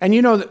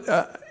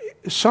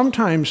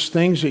sometimes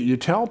things that you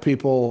tell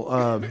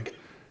people,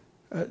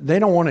 they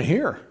don't want to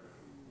hear.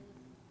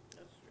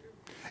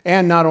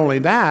 And not only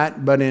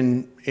that, but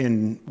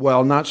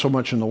not so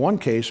much in the one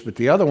case, but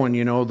the other one,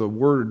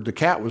 the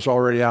cat was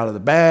already out of the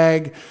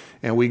bag,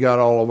 and we got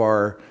all of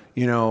our,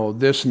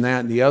 this and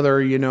that and the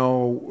other,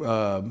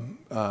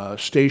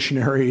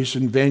 stationaries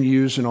and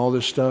venues and all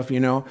this stuff,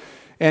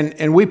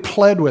 and we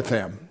pled with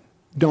them,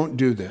 don't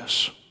do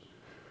this.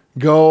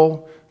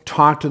 Go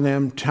talk to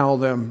them, tell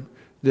them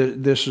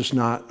that this is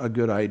not a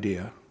good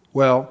idea.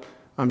 Well,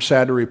 I'm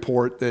sad to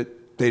report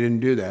that they didn't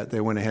do that. They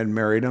went ahead and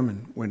married him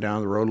and went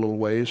down the road a little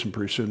ways, and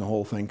pretty soon the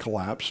whole thing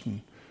collapsed.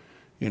 And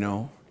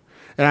I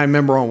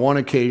remember on one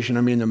occasion,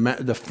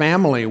 the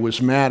family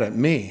was mad at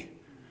me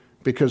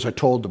because I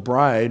told the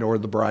bride or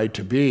the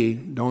bride-to-be,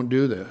 don't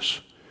do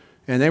this.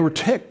 And they were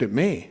ticked at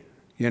me,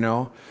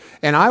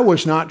 And I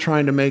was not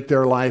trying to make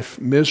their life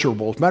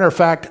miserable. As a matter of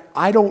fact,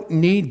 I don't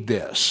need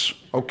this,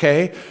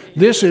 okay?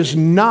 This is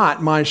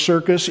not my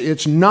circus.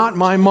 It's not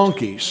my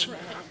monkeys.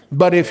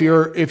 But if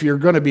you're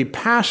going to be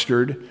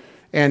pastored,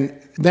 and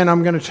then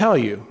I'm going to tell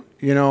you,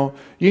 you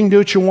can do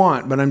what you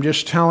want, but I'm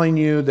just telling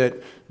you that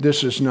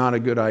this is not a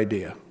good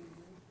idea.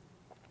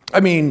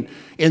 In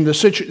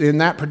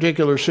that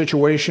particular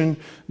situation,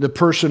 the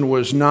person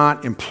was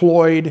not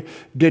employed,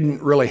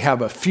 didn't really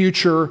have a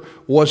future,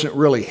 wasn't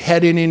really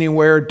heading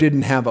anywhere,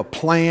 didn't have a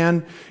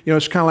plan.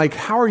 It's kind of like,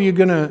 how are you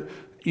going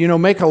to,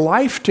 make a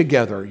life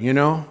together,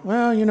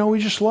 Well, we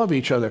just love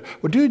each other.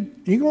 Well, dude,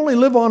 you can only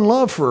live on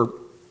love for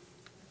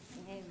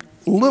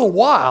a little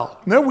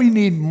while. Now we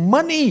need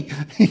money.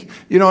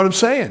 You know what I'm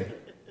saying?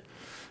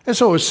 And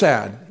so it was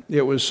sad.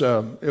 It was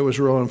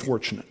real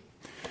unfortunate.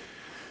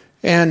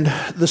 And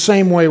the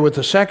same way with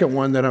the second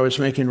one that I was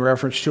making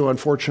reference to,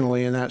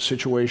 unfortunately, in that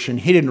situation,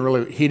 he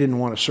didn't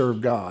want to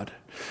serve God.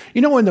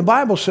 When the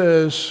Bible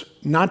says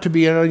not to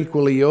be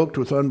unequally yoked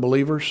with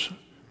unbelievers,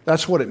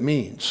 that's what it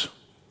means.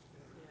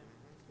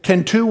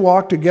 Can two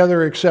walk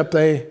together except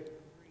they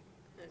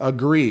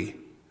agree?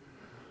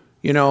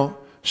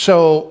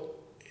 So,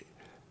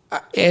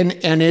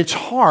 and it's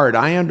hard.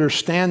 I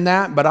understand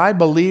that, but I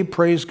believe,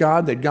 praise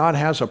God, that God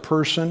has a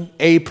person.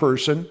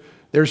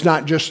 There's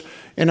not just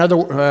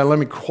let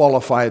me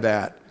qualify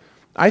that.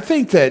 I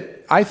think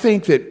that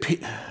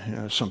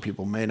some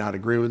people may not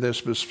agree with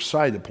this, but it's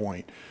beside the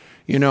point.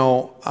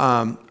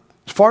 As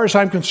far as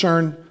I'm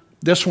concerned,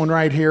 this one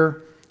right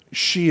here,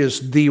 she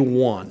is the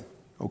one.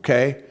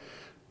 Okay,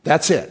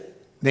 that's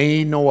it. They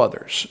need no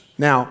others.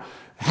 Now,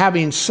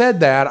 having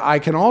said that, I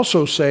can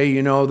also say,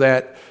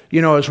 that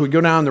as we go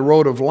down the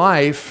road of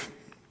life,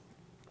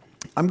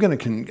 I'm going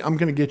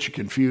to get you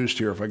confused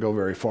here if I go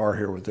very far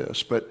here with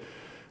this, but.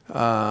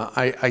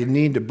 I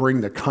need to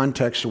bring the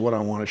context of what I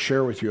want to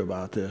share with you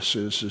about this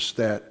is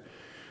that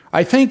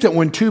I think that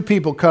when two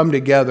people come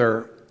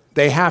together,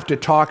 they have to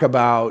talk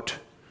about,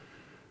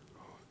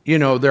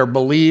 their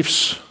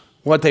beliefs,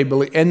 what they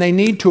believe, and they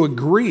need to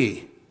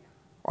agree.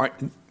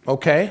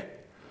 Okay?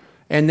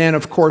 And then,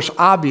 of course,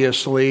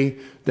 obviously,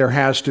 there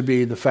has to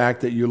be the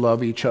fact that you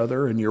love each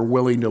other and you're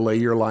willing to lay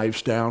your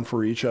lives down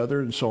for each other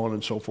and so on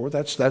and so forth.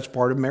 That's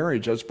part of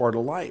marriage. That's part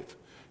of life,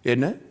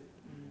 isn't it?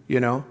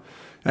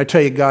 I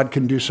tell you, God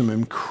can do some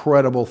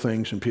incredible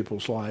things in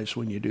people's lives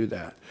when you do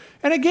that.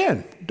 And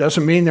again,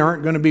 doesn't mean there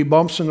aren't going to be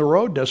bumps in the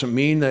road. Doesn't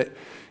mean that,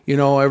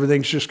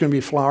 everything's just going to be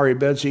flowery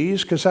beds of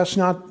ease, because that's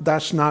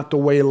not the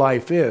way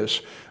life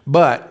is.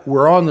 But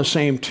we're on the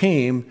same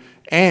team,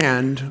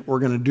 and we're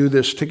going to do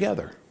this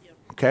together.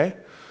 Okay?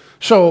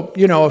 So,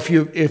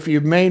 if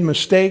you've made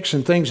mistakes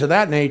and things of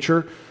that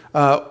nature,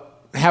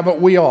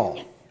 haven't we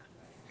all?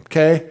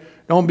 Okay?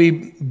 Don't be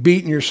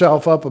beating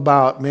yourself up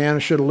about, man, I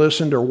should have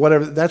listened or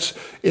whatever. That's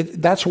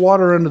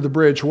water under the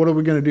bridge. What are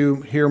we going to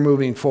do here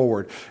moving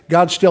forward?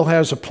 God still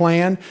has a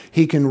plan.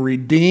 He can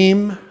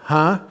redeem,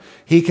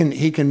 He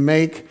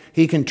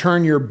can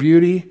turn your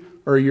beauty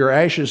or your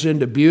ashes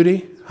into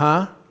beauty,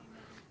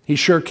 He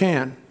sure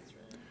can.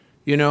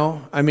 It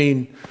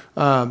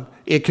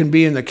can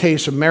be in the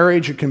case of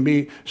marriage. It can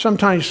be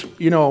sometimes,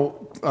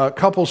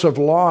 couples have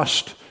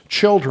lost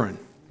children,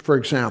 for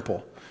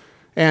example,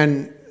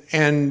 and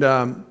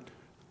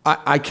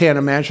I can't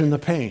imagine the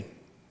pain.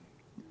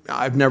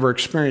 I've never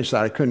experienced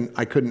that. I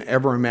couldn't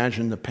ever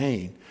imagine the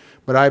pain.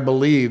 But I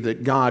believe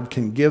that God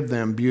can give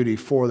them beauty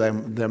for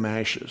them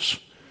ashes.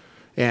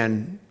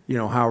 And,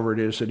 however it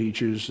is that He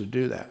chooses to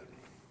do that.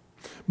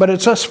 But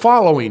it's us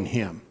following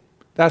Him.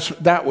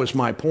 That was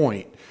my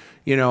point,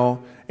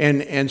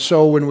 And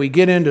so when we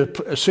get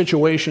into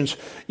situations,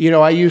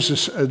 I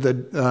use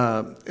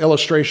the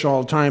illustration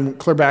all the time,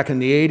 clear back in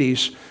the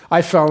 80s,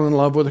 I fell in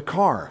love with a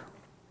car.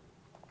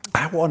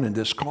 I wanted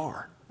this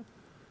car.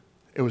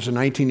 It was a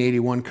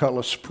 1981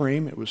 Cutlass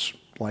Supreme. It was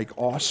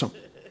awesome,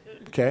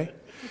 okay?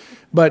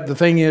 But the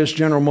thing is,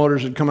 General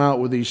Motors had come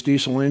out with these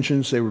diesel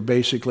engines. They were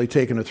basically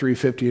taking a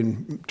 350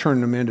 and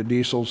turning them into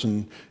diesels,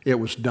 and it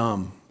was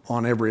dumb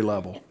on every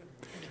level.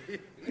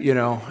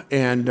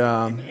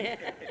 And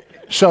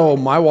so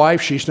my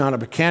wife, she's not a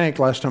mechanic.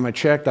 Last time I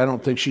checked, I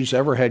don't think she's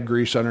ever had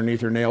grease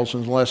underneath her nails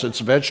unless it's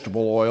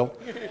vegetable oil,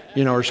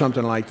 or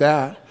something like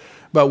that.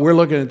 But we're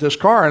looking at this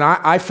car, and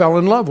I fell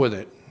in love with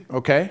it,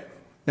 okay?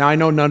 Now, I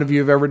know none of you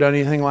have ever done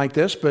anything like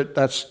this, but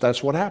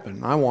that's what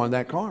happened. I wanted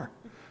that car.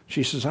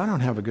 She says, I don't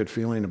have a good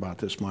feeling about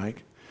this,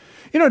 Mike.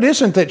 It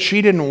isn't that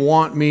she didn't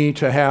want me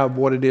to have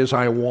what it is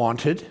I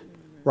wanted,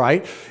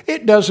 right?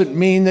 It doesn't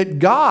mean that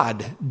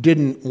God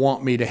didn't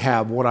want me to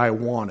have what I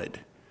wanted.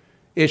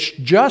 It's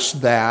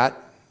just that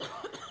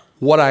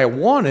what I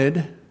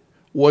wanted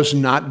was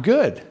not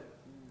good.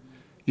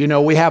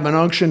 We have an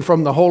unction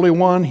from the Holy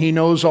One. He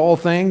knows all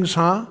things,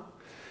 huh?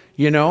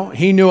 He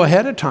knew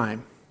ahead of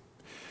time.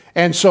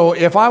 And so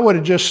if I would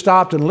have just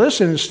stopped and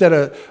listened instead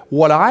of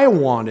what I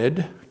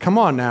wanted, come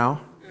on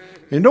now.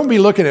 And don't be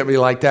looking at me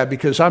like that,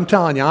 because I'm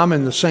telling you, I'm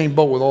in the same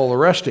boat with all the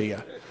rest of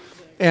you.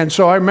 And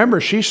so I remember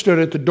she stood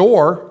at the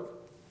door,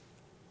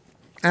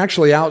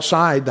 actually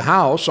outside the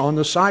house on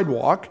the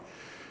sidewalk,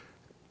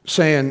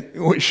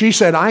 she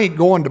said, I ain't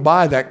going to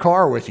buy that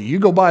car with you. You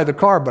go buy the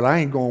car, but I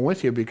ain't going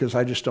with you because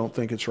I just don't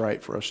think it's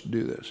right for us to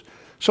do this.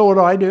 So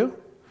what do?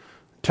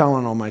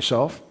 Telling on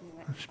myself,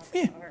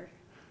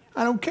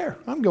 I don't care.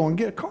 I'm going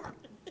to get a car.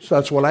 So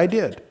that's what I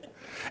did.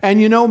 And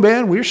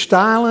man, we're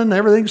styling.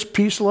 Everything's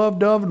peace, love,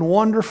 dove, and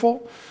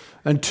wonderful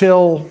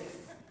until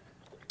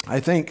I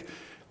think,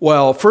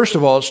 first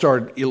of all, it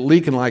started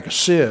leaking like a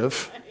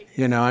sieve.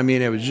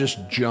 It was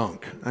just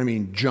junk.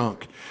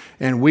 Junk.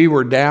 And we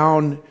were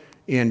down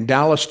in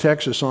Dallas,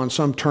 Texas on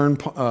some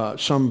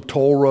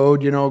toll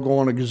road,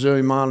 going a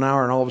gazillion mile an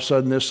hour, and all of a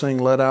sudden this thing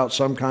let out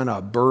some kind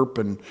of burp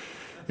and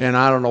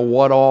I don't know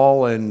what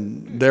all,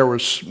 and there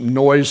was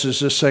noises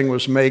this thing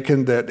was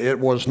making that it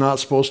was not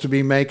supposed to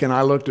be making.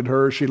 I looked at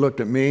her, she looked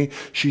at me.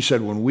 She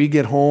said, when we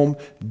get home,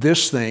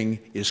 this thing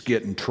is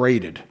getting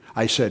traded.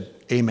 I said,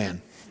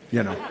 amen,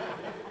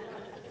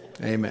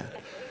 Amen.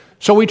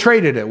 So we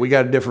traded it. We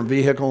got a different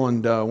vehicle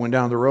and went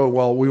down the road.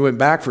 Well, we went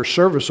back for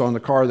service on the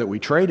car that we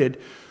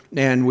traded,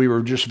 and we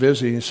were just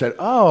visiting and said,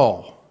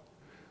 oh,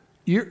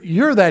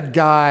 you're that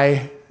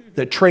guy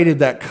that traded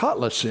that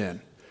Cutlass in.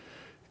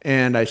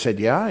 And I said,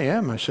 yeah, I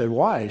am. I said,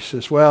 why? He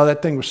says, well,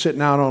 that thing was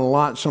sitting out on a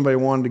lot. Somebody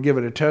wanted to give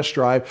it a test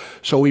drive.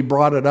 So we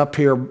brought it up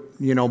here,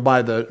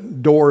 by the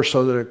door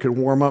so that it could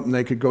warm up and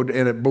they could go,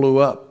 and it blew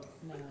up.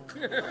 No.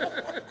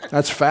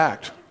 That's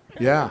fact.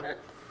 Yeah.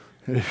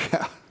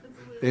 Yeah.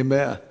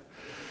 Amen.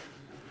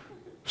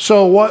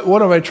 So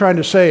what am I trying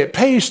to say? It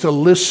pays to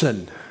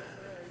listen.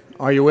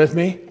 Are you with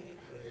me?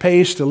 It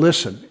pays to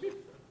listen.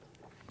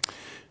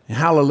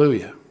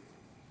 Hallelujah.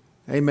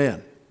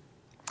 Amen.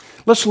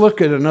 Let's look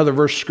at another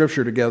verse of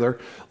Scripture together.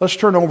 Let's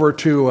turn over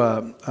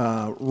to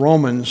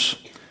Romans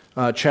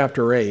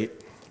chapter 8.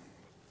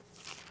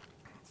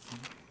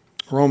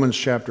 Romans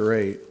chapter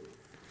 8.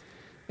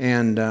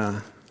 And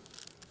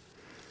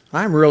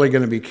I'm really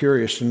going to be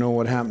curious to know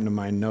what happened to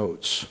my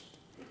notes.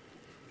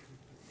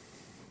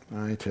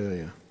 I tell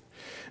you.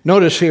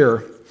 Notice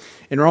here,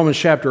 in Romans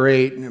chapter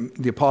 8,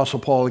 the Apostle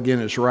Paul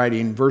again is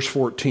writing, verse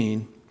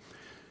 14.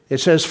 It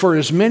says, for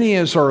as many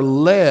as are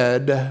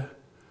led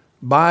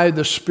by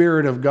the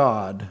Spirit of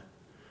God,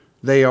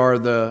 they are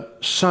the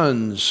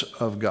sons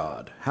of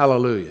God.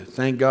 Hallelujah.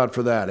 Thank God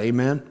for that.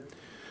 Amen.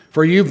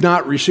 For you've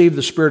not received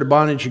the spirit of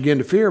bondage again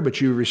to fear, but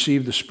you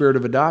received the spirit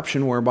of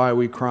adoption, whereby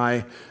we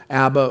cry,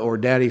 Abba, or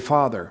Daddy,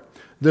 Father.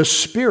 The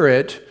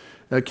Spirit,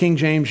 King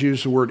James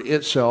used the word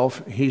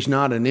itself. He's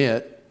not an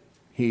it.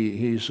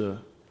 He's a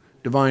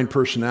divine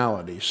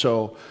personality.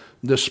 So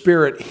the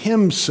Spirit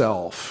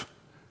himself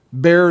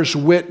bears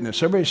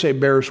witness. Everybody say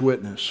bears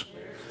witness.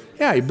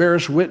 Yeah, he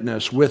bears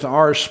witness with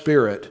our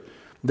spirit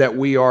that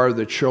we are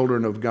the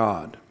children of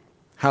God.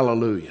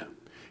 Hallelujah.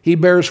 He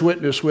bears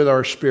witness with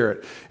our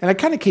spirit. And I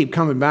kind of keep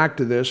coming back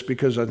to this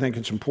because I think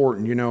it's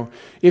important.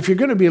 If you're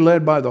going to be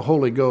led by the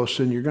Holy Ghost,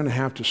 then you're going to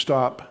have to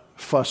stop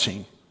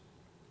fussing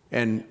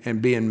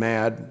and being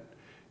mad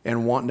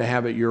and wanting to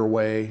have it your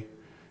way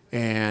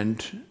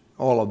and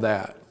all of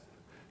that.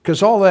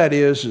 Because all that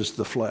is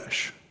the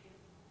flesh.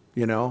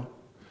 Am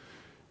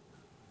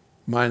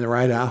I in the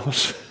right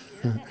house?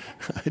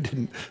 I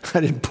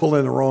didn't pull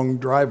in the wrong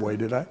driveway,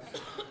 did I?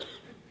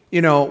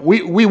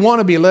 We want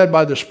to be led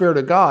by the Spirit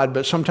of God,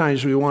 but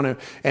sometimes we want to,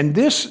 and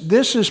this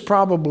is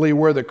probably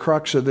where the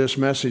crux of this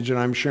message that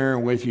I'm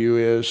sharing with you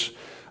is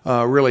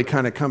really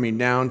kind of coming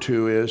down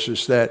to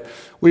is that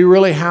we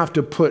really have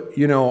to put,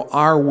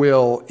 our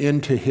will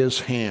into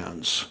His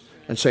hands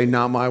and say,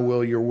 not my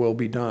will, your will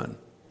be done.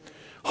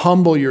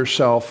 Humble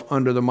yourself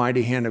under the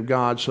mighty hand of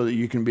God so that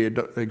you can be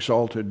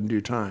exalted in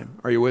due time.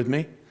 Are you with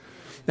me?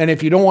 And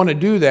if you don't want to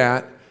do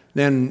that,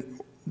 then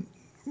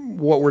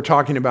what we're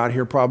talking about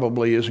here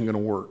probably isn't going to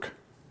work.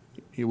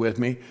 You with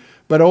me?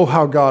 But oh,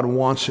 how God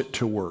wants it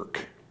to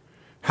work.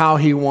 How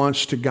He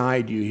wants to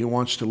guide you. He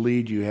wants to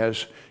lead you.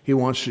 He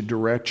wants to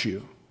direct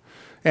you.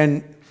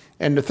 And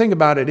the thing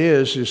about it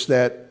is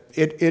that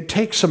it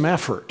takes some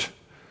effort.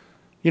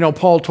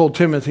 Paul told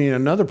Timothy in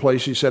another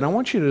place, he said, I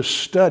want you to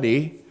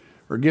study,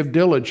 or give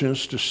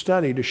diligence to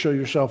study to show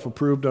yourself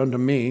approved unto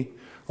me,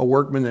 a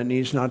workman that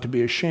needs not to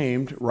be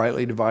ashamed,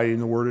 rightly dividing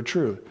the word of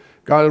truth.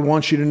 God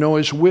wants you to know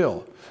his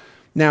will.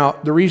 Now,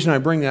 the reason I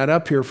bring that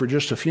up here for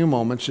just a few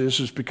moments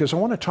is because I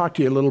want to talk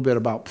to you a little bit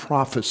about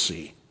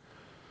prophecy.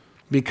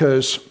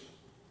 Because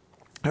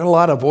there are a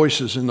lot of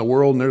voices in the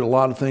world, and there's a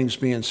lot of things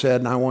being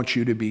said, and I want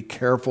you to be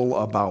careful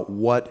about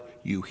what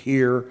you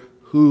hear,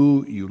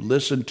 who you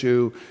listen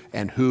to,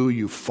 and who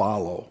you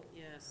follow.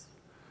 Yes.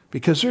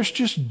 Because there's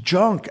just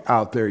junk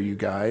out there, you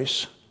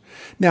guys.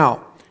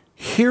 Now,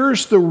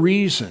 here's the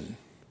reason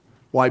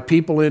why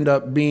people end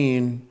up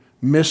being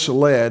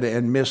misled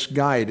and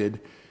misguided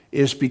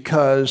is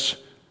because,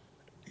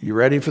 you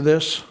ready for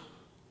this?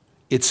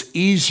 It's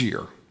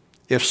easier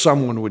if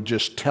someone would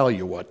just tell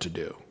you what to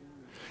do.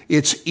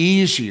 It's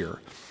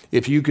easier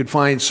if you could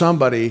find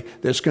somebody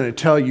that's going to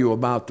tell you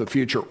about the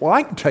future. Well,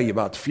 I can tell you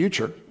about the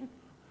future.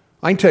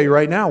 I can tell you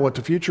right now what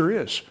the future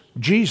is.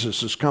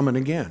 Jesus is coming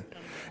again.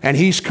 And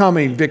he's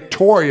coming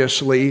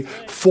victoriously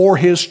for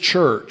his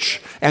church.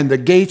 And the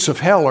gates of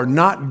hell are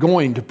not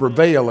going to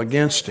prevail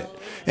against it.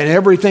 And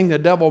everything the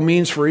devil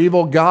means for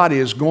evil, God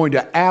is going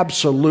to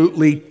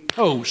absolutely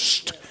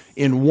toast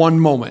in one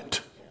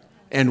moment.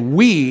 And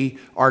we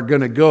are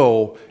going to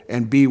go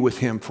and be with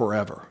him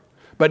forever.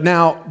 But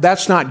now,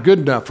 that's not good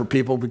enough for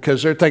people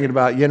because they're thinking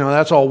about,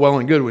 that's all well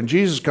and good when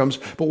Jesus comes,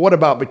 but what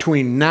about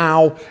between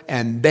now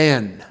and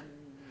then?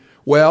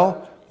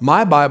 Well,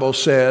 my Bible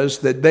says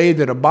that they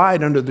that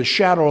abide under the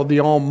shadow of the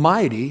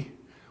Almighty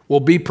will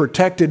be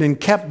protected and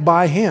kept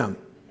by him.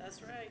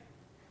 That's right.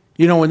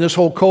 In this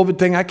whole COVID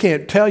thing, I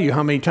can't tell you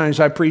how many times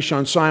I preached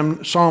on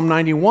Psalm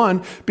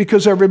 91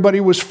 because everybody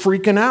was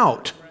freaking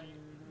out.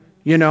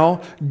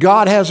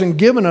 God hasn't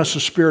given us a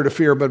spirit of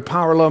fear, but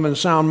power, love, and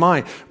sound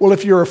mind. Well,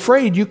 if you're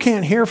afraid, you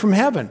can't hear from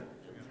heaven.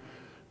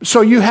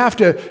 So you have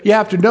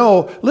to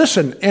know,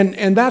 listen,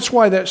 and that's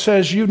why that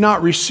says you've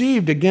not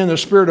received, again, the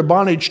spirit of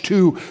bondage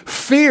to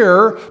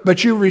fear,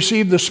 but you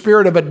received the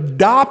spirit of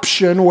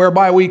adoption,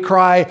 whereby we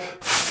cry,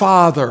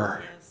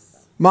 Father,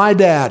 my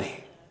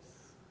daddy.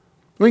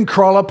 We can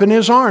crawl up in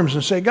his arms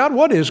and say, God,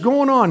 what is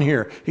going on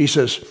here? He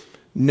says,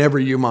 never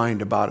you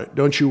mind about it.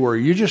 Don't you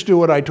worry. You just do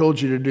what I told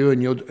you to do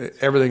and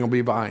everything will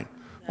be fine.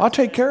 I'll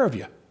take care of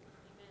you.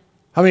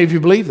 How many of you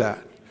believe that?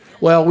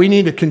 Well, we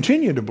need to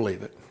continue to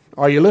believe it.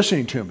 Are you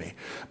listening to me?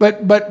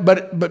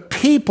 But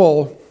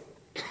people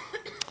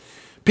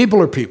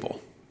are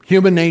people.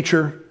 Human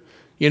nature,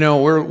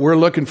 we're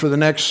looking for the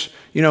next,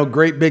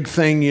 great big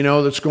thing,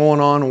 that's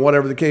going on, or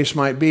whatever the case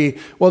might be.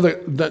 Well,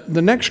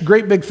 the next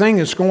great big thing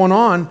that's going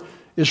on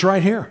is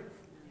right here.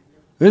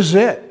 This is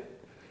it.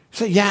 You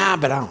say, yeah,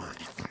 but I don't.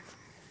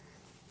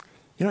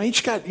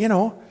 Each got,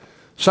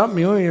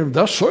 something,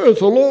 thus saith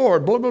the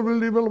Lord, blah, blah,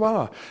 blah, blah,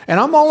 blah. And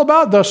I'm all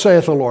about thus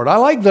saith the Lord. I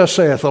like thus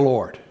saith the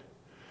Lord.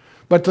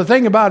 But the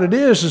thing about it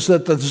is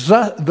that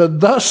the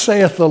thus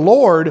saith the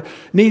Lord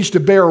needs to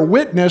bear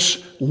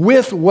witness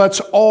with what's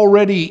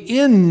already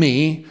in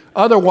me.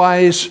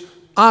 Otherwise,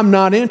 I'm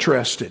not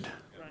interested.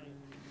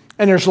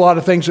 And there's a lot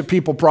of things that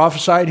people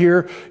prophesied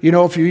here,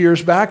 a few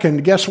years back.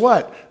 And guess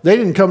what? They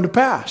didn't come to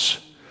pass.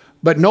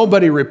 But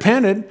nobody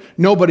repented.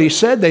 Nobody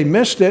said they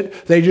missed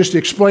it. They just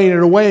explained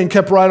it away and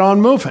kept right on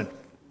moving.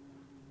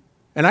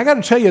 And I got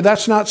to tell you,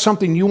 that's not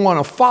something you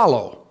want to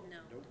follow. No.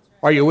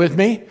 Are you with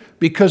me?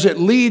 Because it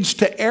leads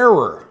to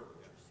error.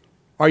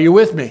 Are you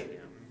with me?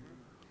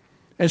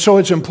 And so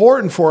it's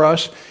important for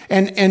us.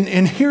 And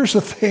here's the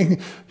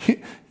thing.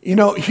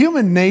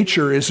 Human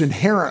nature is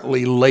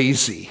inherently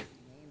lazy.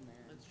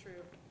 That's true.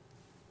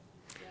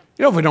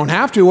 If we don't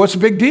have to, what's the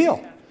big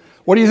deal?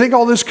 What do you think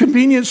all this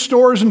convenience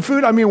stores and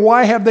food?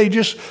 Why have they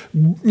just,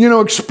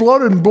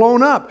 exploded and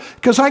blown up?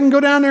 Because I can go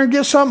down there and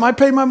get something. I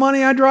pay my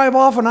money, I drive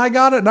off, and I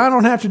got it, and I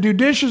don't have to do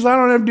dishes. I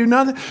don't have to do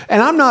nothing.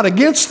 And I'm not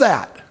against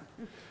that.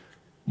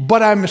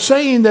 But I'm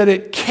saying that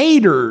it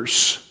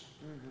caters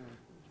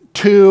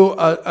to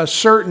a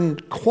certain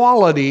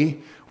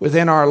quality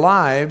within our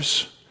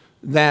lives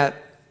that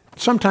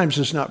sometimes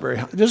is not very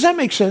high. Does that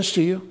make sense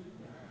to you?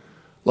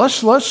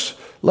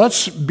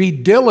 Let's be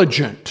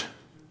diligent.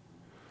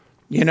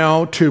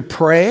 To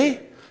pray.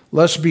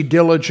 Let's be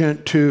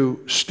diligent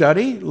to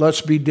study.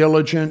 Let's be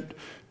diligent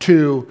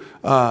to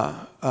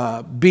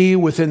be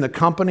within the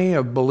company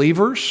of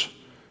believers,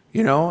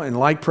 and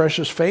like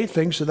precious faith,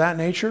 things of that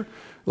nature.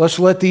 Let's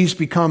let these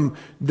become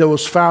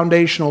those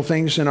foundational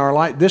things in our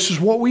life. This is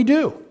what we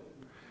do.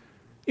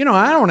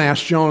 I don't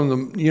ask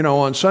Joan,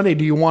 on Sunday,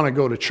 do you want to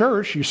go to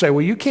church? You say,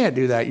 well, you can't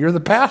do that. You're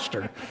the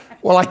pastor.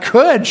 Well, I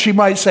could. She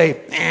might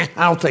say,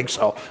 I don't think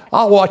so.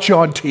 I'll watch you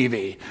on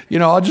TV.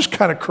 I'll just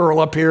kind of curl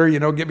up here,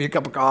 get me a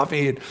cup of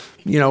coffee and,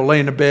 lay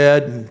in the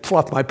bed and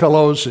fluff my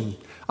pillows, and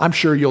I'm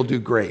sure you'll do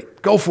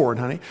great. Go for it,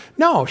 honey.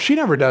 No, she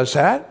never does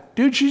that.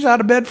 Dude, she's out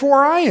of bed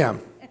before I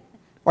am.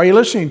 Are you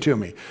listening to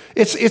me?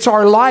 It's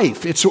our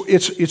life.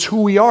 It's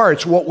who we are.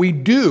 It's what we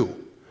do.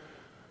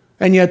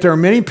 And yet there are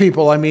many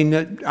people,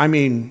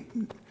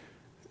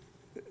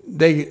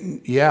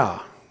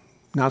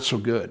 not so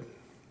good,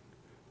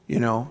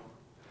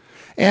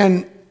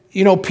 And,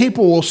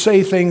 people will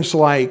say things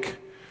like,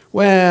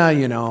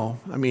 well,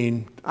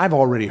 I've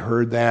already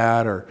heard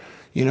that, or,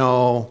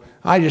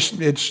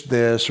 it's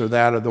this or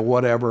that or the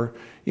whatever.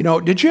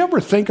 Did you ever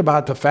think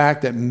about the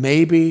fact that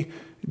maybe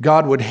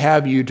God would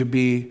have you to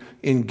be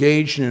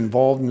engaged and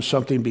involved in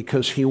something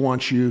because he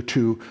wants you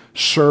to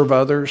serve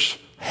others,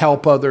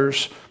 help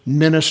others,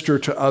 minister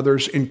to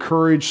others,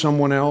 encourage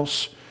someone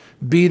else,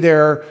 be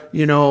there,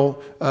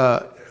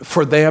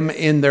 for them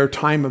in their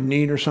time of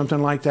need or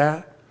something like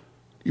that?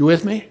 You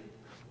with me?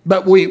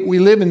 But we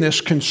live in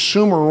this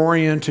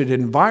consumer-oriented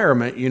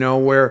environment,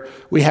 where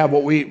we have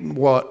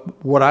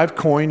what I've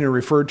coined and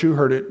referred to,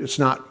 heard it. It's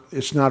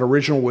not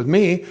original with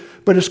me,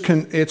 but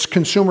it's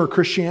consumer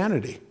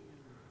Christianity.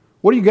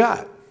 What do you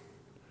got?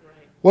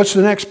 What's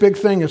the next big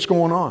thing that's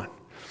going on?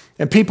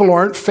 And people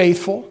aren't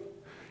faithful,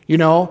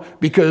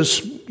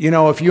 because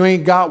if you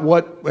ain't got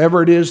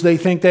whatever it is they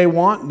think they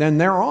want, then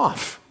they're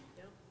off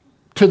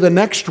to the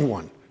next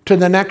one. To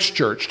the next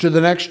church, to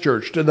the next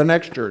church, to the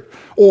next church.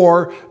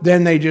 Or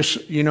then they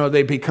just,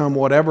 they become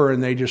whatever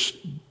and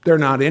they're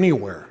not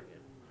anywhere.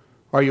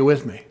 Are you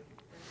with me?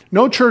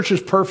 No church is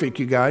perfect,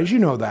 you guys. You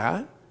know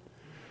that.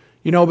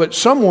 But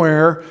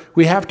somewhere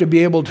we have to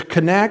be able to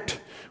connect.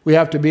 We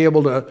have to be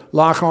able to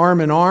lock arm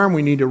in arm.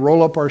 We need to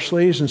roll up our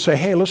sleeves and say,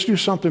 hey, let's do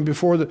something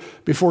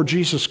before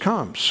Jesus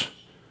comes,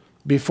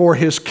 before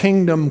his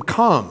kingdom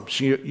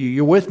comes.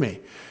 You with me?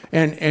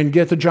 And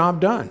get the job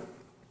done.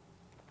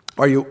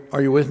 Are you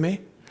with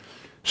me?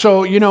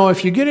 So,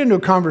 if you get into a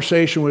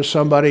conversation with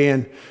somebody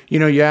and,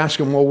 you ask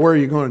them, well, where are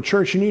you going to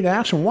church? You need to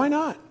ask them, why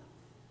not?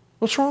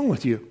 What's wrong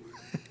with you?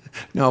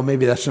 No,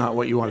 maybe that's not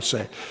what you want to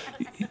say.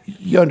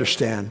 You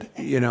understand,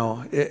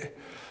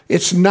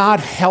 it's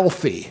not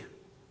healthy.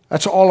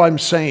 That's all I'm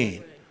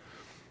saying.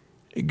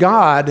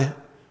 God,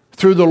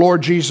 through the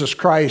Lord Jesus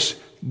Christ,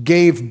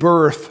 gave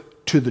birth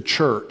to the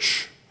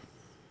church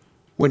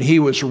when he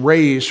was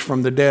raised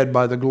from the dead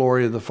by the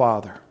glory of the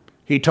Father.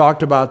 He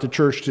talked about the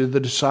church to the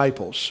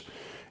disciples,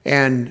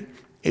 and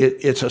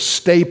it's a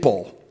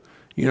staple,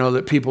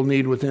 that people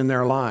need within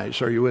their lives.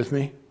 Are you with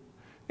me?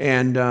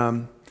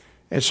 And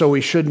so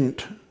we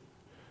shouldn't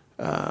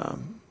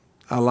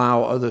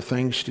allow other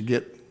things to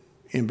get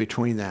in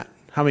between that.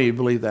 How many of you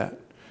believe that?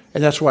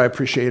 And that's why I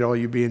appreciate all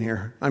you being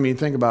here.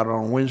 Think about it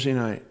on Wednesday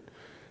night.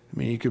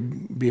 You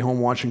could be home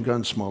watching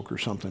Gunsmoke or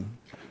something,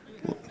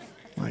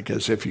 like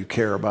as if you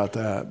care about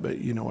that, but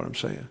you know what I'm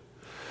saying.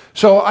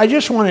 So I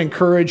just want to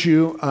encourage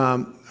you.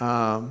 I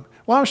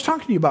was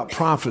talking to you about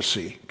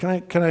prophecy. Can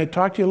I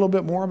talk to you a little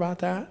bit more about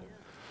that?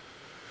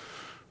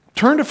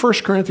 Turn to 1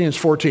 Corinthians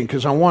 14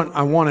 because I want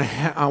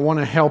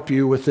to help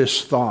you with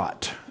this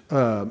thought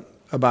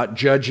about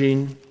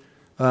judging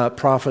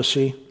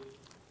prophecy.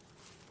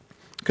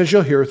 Because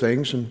you'll hear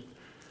things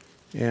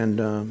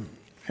and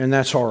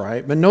that's all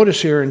right. But notice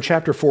here in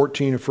chapter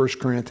 14 of 1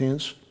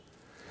 Corinthians,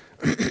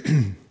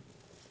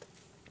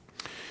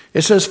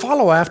 it says,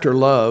 "Follow after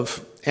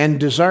love and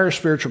desire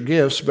spiritual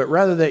gifts, but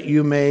rather that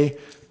you may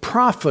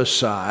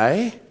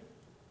prophesy."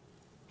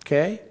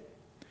 Okay?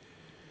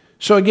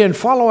 So again,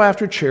 follow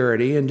after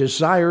charity and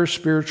desire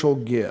spiritual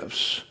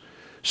gifts.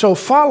 So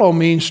follow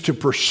means to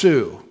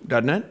pursue,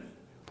 doesn't it?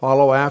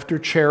 Follow after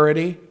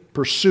charity,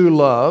 pursue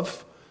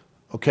love.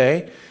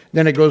 Okay?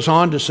 Then it goes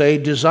on to say,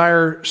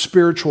 desire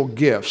spiritual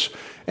gifts.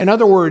 In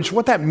other words,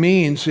 what that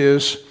means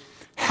is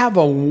have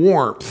a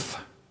warmth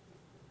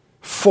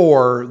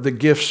for the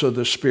gifts of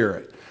the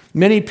Spirit.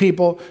 Many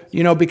people,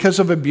 because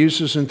of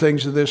abuses and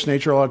things of this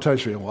nature, a lot of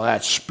times we go, well,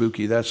 that's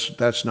spooky,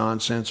 that's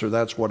nonsense, or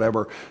that's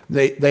whatever.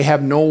 They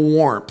have no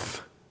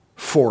warmth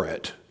for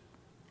it.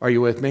 Are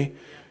you with me?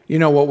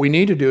 What we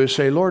need to do is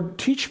say, Lord,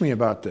 teach me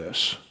about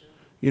this.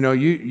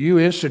 You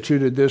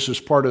instituted this as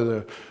part of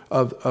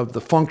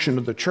the function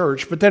of the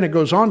church. But then it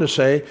goes on to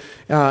say,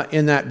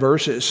 in that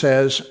verse, it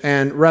says,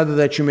 and rather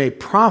that you may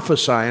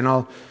prophesy, and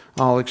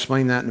I'll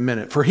explain that in a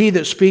minute. For he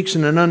that speaks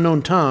in an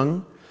unknown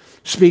tongue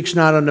speaks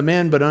not unto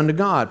men, but unto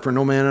God, for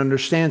no man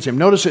understands him.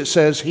 Notice it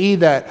says, he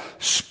that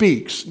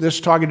speaks. This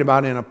is talking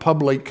about in a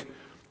public,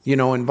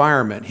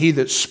 environment. He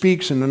that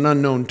speaks in an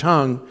unknown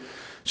tongue.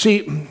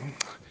 See,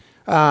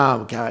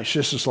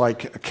 this is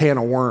like a can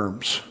of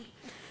worms.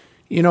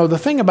 The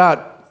thing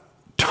about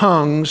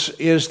tongues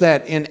is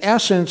that in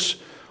essence,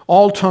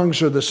 all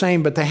tongues are the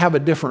same, but they have a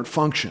different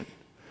function.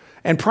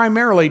 And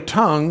primarily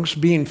tongues,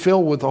 being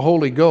filled with the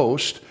Holy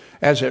Ghost,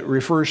 as it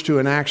refers to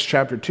in Acts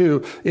chapter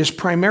 2, is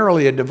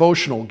primarily a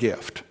devotional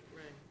gift.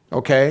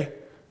 Okay?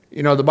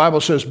 The Bible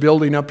says,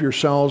 building up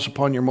yourselves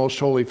upon your most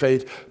holy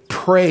faith,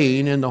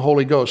 praying in the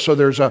Holy Ghost. So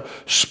there's a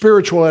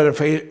spiritual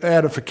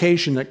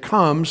edification that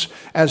comes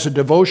as a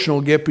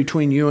devotional gift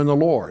between you and the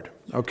Lord.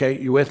 Okay,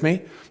 you with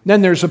me?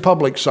 Then there's a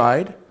public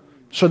side.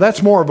 So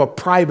that's more of a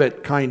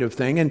private kind of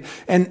thing. And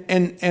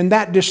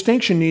that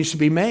distinction needs to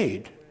be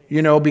made.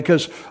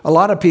 Because a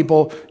lot of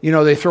people,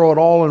 they throw it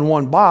all in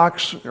one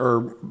box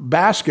or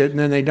basket and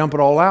then they dump it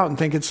all out and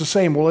think it's the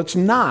same. Well, it's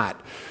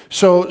not.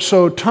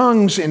 So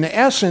tongues in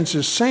essence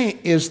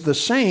is the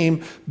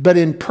same, but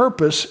in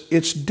purpose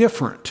it's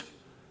different.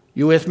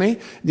 You with me?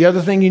 The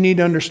other thing you need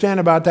to understand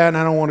about that, and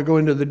I don't want to go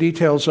into the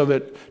details of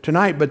it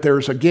tonight, but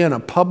there's, again, a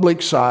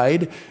public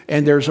side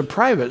and there's a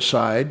private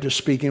side to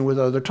speaking with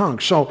other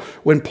tongues. So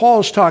when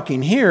Paul's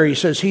talking here, he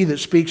says, he that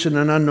speaks in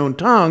an unknown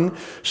tongue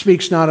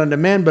speaks not unto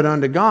men, but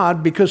unto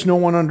God, because no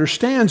one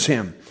understands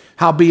him.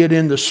 Howbeit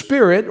in the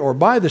Spirit, or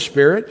by the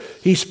Spirit,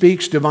 he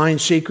speaks divine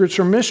secrets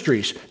or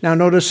mysteries. Now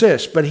notice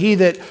this, but he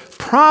that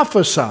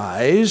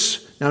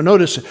prophesies, now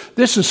notice,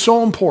 this is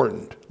so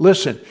important.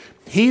 Listen,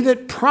 he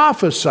that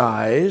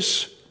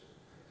prophesies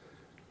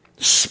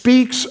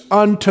speaks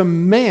unto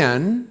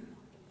men,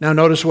 now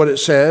notice what it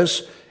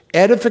says,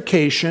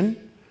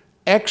 edification,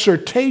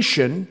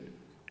 exhortation,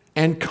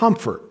 and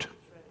comfort.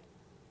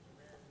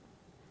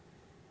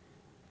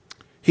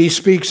 He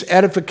speaks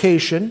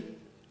edification,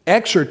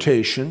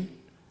 exhortation,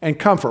 and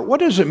comfort.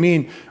 What does it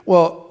mean?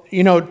 Well,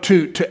 you know,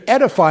 to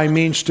edify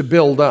means to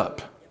build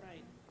up.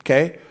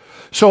 Okay?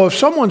 So if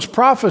someone's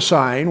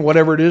prophesying,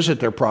 whatever it is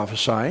that they're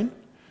prophesying,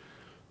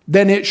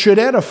 then it should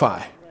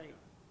edify.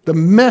 The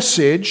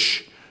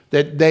message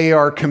that they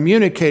are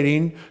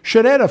communicating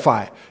should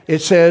edify. It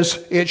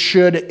says it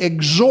should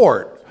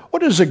exhort.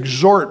 What does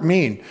exhort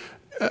mean?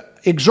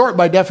 Exhort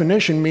by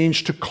definition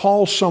means to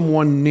call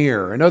someone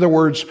near. In other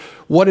words,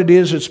 what it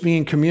is that's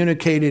being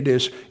communicated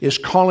is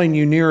calling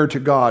you nearer to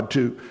God,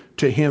 to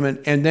Him.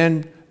 And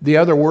then the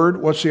other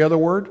word, what's the other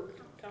word?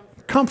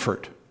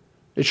 Comfort.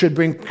 It should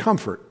bring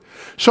comfort.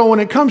 So when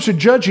it comes to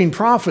judging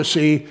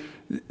prophecy,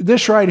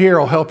 this right here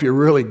will help you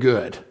really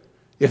good.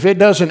 If it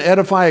doesn't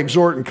edify,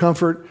 exhort, and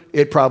comfort,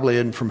 it probably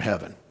isn't from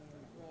heaven.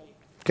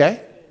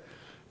 Okay?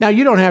 Now,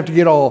 you don't have to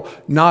get all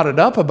knotted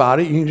up about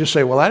it. You can just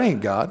say, well, that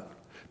ain't God.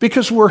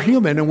 Because we're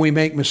human and we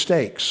make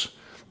mistakes.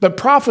 But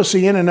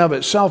prophecy in and of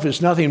itself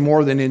is nothing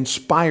more than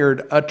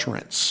inspired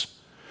utterance.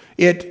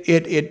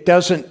 It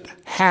doesn't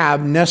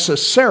have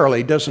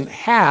necessarily, doesn't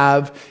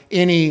have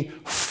any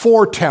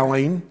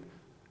foretelling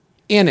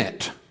in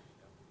it.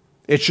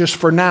 It's just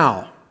for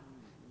now.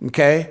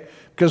 Okay?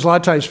 Because a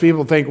lot of times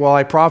people think, well,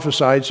 I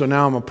prophesied, so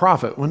now I'm a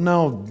prophet.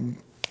 Well,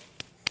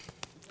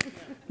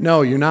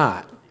 no, you're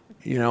not.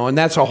 You know, and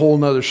that's a whole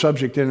nother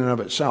subject in and of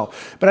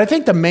itself. But I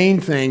think the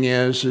main thing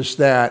is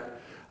that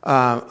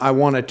I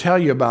want to tell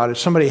you about, if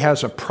somebody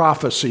has a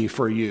prophecy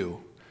for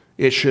you,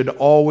 it should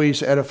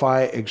always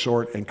edify,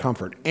 exhort, and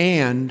comfort.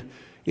 And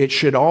it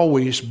should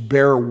always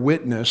bear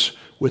witness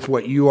with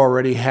what you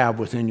already have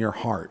within your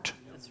heart.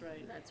 That's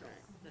right. That's right.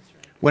 That's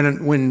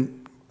right.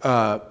 When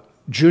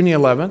June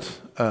 11th,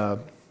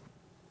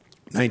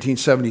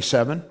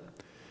 1977,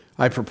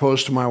 I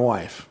proposed to my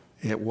wife.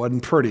 It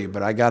wasn't pretty,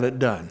 but I got it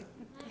done.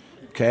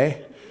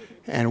 Okay?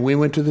 And we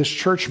went to this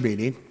church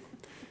meeting.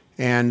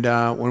 And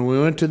when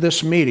we went to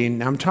this meeting,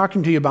 now I'm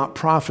talking to you about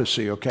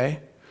prophecy, okay?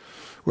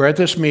 We're at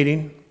this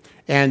meeting,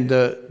 and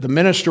the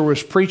minister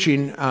was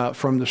preaching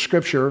from the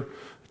scripture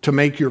to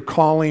make your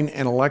calling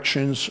and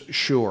elections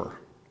sure.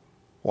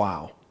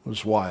 Wow, it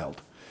was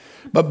wild.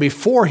 But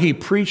before he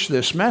preached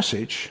this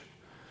message,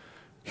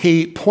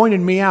 he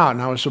pointed me out,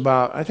 and I was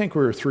about, I think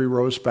we were 3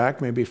 rows back,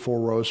 maybe 4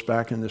 rows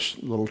back in this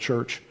little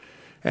church.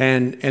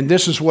 And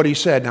this is what he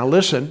said. Now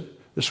listen,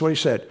 this is what he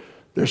said.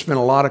 There's been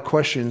a lot of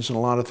questions and a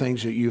lot of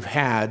things that you've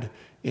had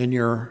in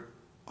your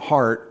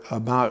heart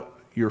about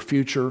your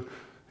future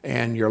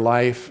and your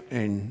life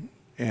and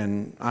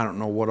I don't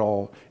know what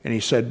all. And he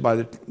said, by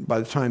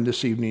the time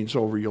this evening's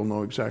over, you'll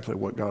know exactly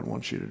what God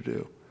wants you to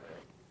do.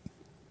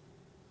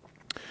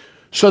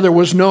 So there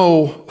was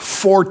no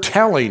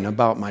foretelling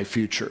about my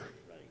future.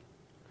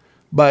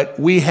 But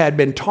we had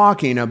been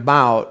talking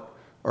about,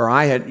 or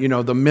I had,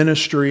 the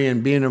ministry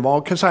and being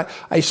involved, because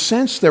I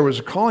sensed there was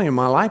a calling in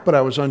my life, but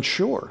I was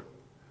unsure.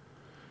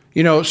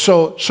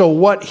 So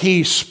what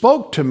he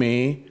spoke to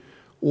me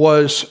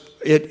was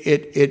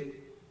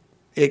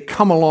it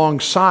come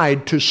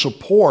alongside to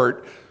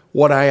support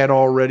what I had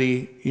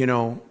already,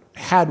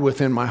 had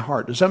within my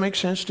heart. Does that make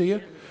sense to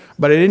you?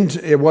 But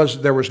there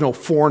was no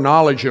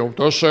foreknowledge,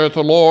 thus saith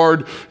the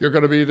Lord, you're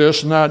going to be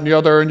this and that and the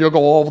other, and you'll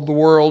go all over the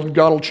world,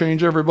 God will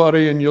change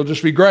everybody, and you'll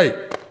just be great.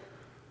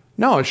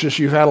 No, it's just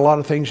you've had a lot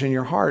of things in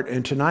your heart,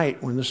 and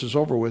tonight, when this is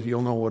over with,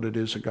 you'll know what it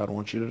is that God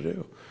wants you to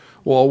do.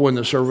 Well, when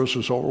the service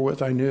was over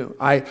with, I knew.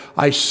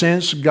 I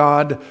sensed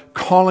God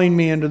calling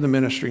me into the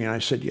ministry, and I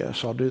said,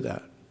 yes, I'll do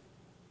that.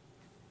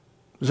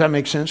 Does that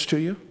make sense to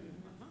you?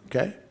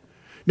 Okay.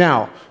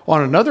 Now,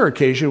 on another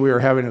occasion, we were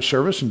having a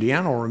service, and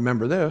Deanna will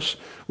remember this.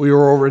 We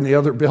were over in the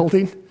other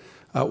building.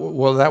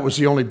 Well, that was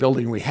the only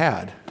building we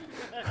had.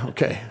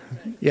 Okay.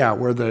 Yeah,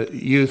 where the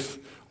youth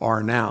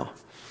are now.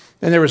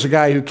 And there was a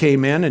guy who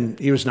came in, and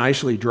he was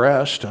nicely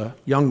dressed, a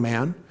young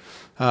man,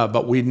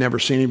 but we'd never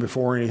seen him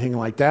before or anything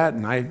like that.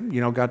 And I,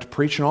 got to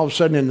preach, and all of a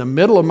sudden, in the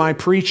middle of my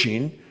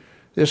preaching,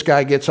 this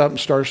guy gets up and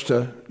starts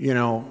to,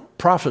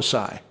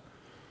 prophesy.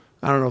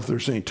 I don't know if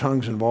there's any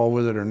tongues involved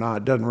with it or not.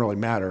 It doesn't really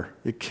matter.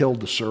 It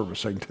killed the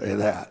service, I can tell you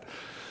that.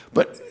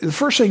 But the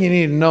first thing you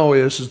need to know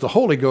is the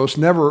Holy Ghost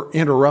never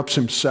interrupts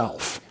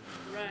himself.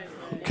 Right.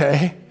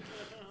 Okay?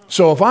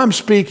 So if I'm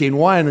speaking,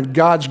 why in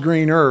God's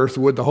green earth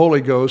would the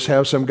Holy Ghost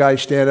have some guy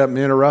stand up and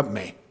interrupt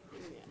me?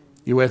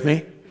 You with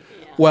me?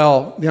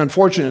 Well, the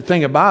unfortunate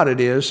thing about it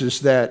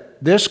is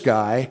that this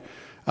guy,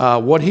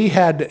 what he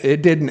had,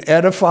 it didn't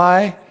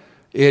edify,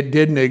 it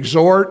didn't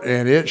exhort,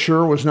 and it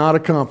sure was not a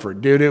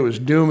comfort. Dude, it was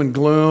doom and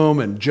gloom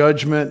and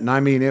judgment, and I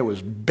mean, it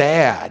was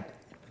bad.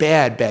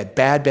 Bad, bad,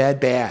 bad, bad,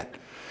 bad.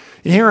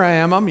 And here I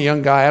am, I'm a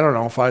young guy, I don't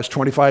know if I was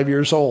 25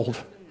 years old,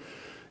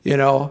 you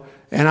know,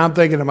 and I'm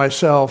thinking to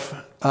myself,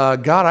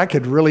 God, I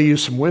could really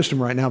use some wisdom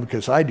right now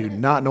because I do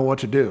not know what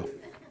to do.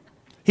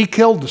 He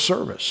killed the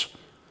service.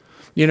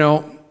 You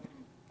know,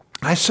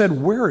 I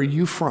said, where are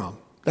you from?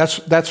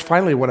 That's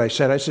finally what I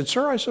said. I said,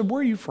 sir,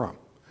 where are you from?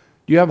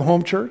 Do you have a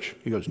home church?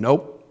 He goes,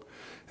 nope.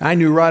 And I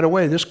knew right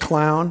away this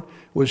clown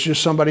was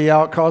just somebody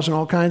out causing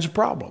all kinds of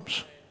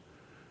problems.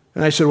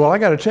 And I said, well, I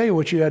got to tell you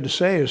what you had to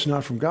say is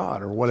not from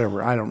God or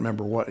whatever. I don't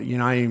remember what, I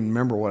didn't even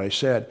remember what I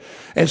said.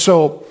 And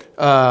so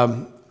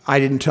I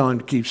didn't tell him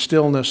to keep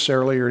still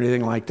necessarily or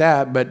anything like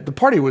that, but the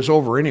party was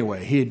over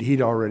anyway.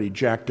 He'd already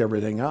jacked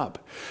everything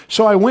up.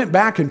 So I went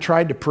back and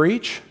tried to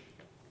preach.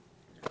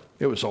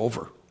 It was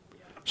over.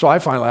 So I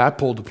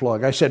pulled the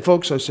plug. I said,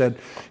 folks,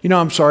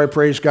 I'm sorry,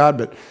 praise God,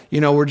 but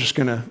we're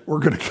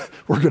gonna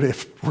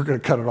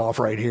cut it off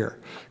right here.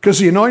 Because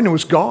the anointing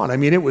was gone.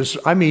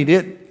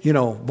 Vamoosed.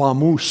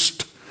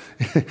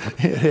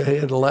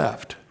 It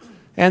left.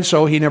 And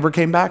so he never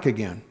came back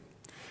again.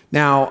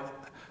 Now,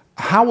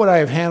 how would I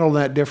have handled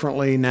that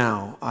differently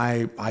now?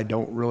 I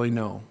don't really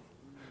know.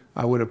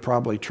 I would have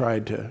probably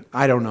tried to,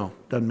 I don't know,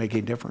 doesn't make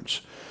any difference.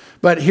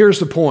 But here's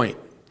the point.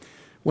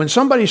 When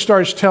somebody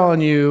starts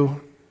telling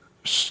you,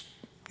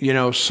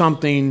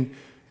 something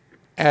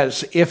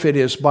as if it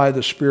is by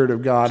the Spirit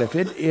of God, if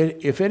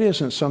it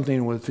isn't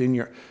something within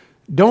your,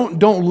 don't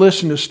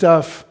listen to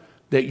stuff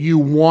that you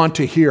want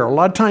to hear. A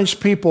lot of times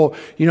people,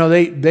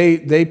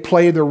 they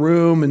play the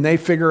room and they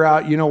figure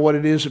out, what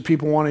it is that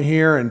people want to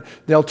hear, and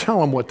they'll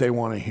tell them what they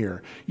want to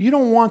hear. You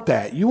don't want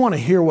that. You want to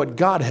hear what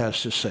God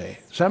has to say.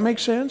 Does that make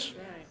sense?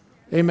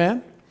 Right.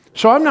 Amen?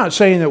 So I'm not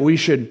saying that we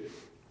should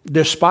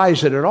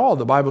despise it at all.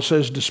 The Bible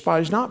says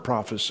despise not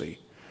prophecy.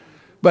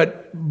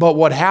 But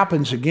what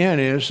happens again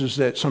is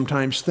that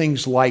sometimes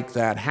things like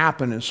that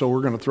happen, and so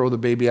we're going to throw the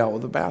baby out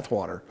with the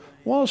bathwater.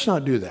 Well, let's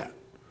not do that.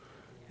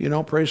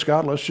 Praise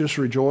God. Let's just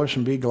rejoice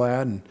and be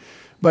glad.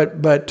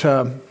 But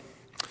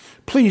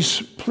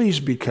please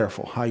be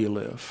careful how you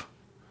live,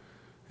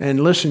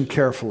 and listen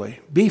carefully.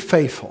 Be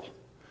faithful.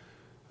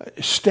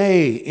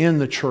 Stay in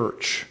the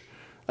church.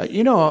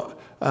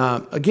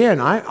 Again,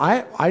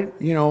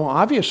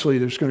 obviously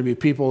there's going to be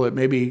people that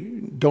maybe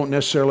don't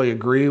necessarily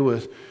agree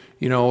with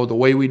the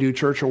way we do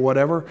church or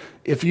whatever.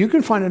 If you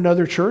can find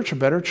another church, a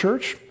better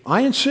church,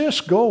 I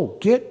insist, go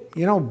get,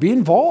 be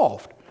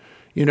involved,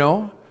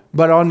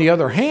 But on the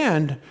other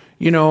hand,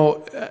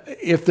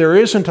 if there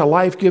isn't a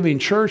life-giving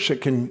church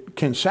that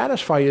can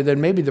satisfy you, then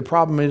maybe the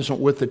problem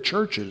isn't with the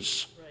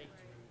churches.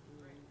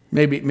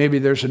 Maybe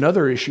there's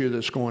another issue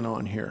that's going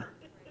on here.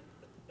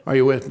 Are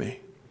you with me?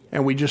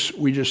 And we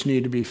just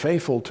need to be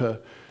faithful to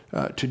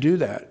do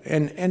that.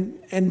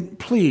 And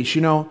please,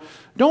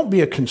 don't be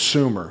a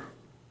consumer.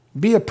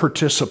 Be a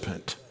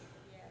participant.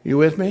 You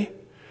with me?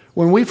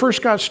 When we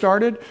first got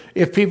started,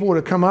 if people would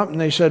have come up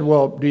and they said,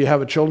 well, do you have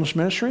a children's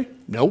ministry?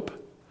 Nope.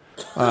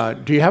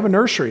 Do you have a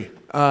nursery?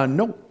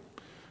 Nope.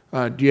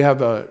 Do you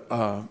have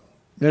a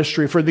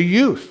ministry for the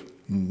youth?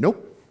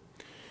 Nope.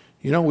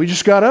 We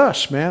just got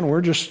us, man.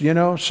 We're just,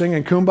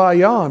 singing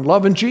Kumbaya and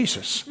loving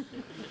Jesus.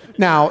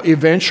 Now,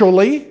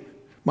 eventually,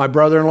 my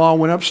brother-in-law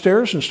went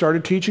upstairs and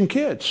started teaching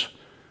kids.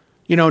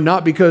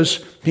 Not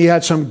because he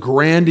had some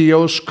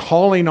grandiose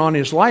calling on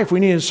his life.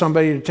 We needed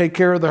somebody to take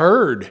care of the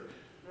herd.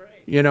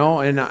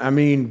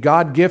 And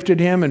God gifted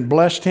him and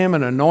blessed him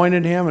and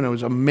anointed him, and it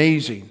was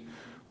amazing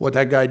what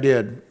that guy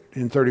did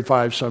in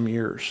 35 some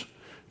years.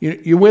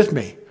 You with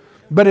me?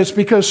 But it's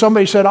because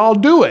somebody said, I'll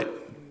do it.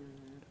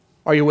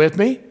 Are you with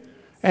me?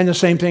 And the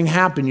same thing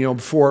happened,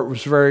 before it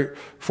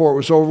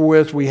was over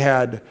with, we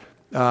had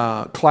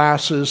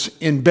classes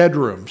in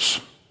bedrooms.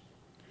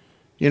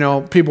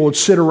 People would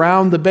sit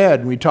around the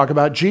bed and we'd talk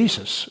about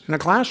Jesus in a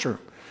classroom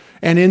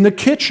and in the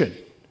kitchen.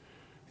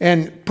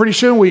 And pretty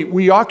soon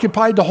we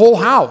occupied the whole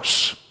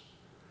house,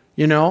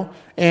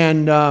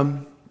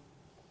 and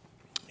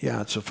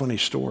it's a funny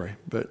story,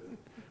 but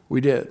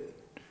we did.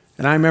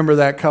 And I remember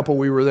that couple,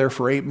 we were there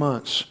for 8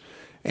 months.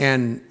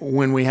 And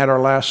when we had our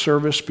last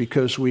service,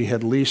 because we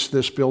had leased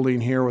this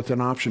building here with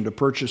an option to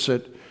purchase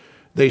it,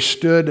 they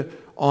stood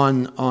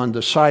on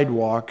the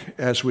sidewalk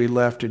as we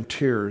left in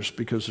tears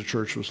because the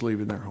church was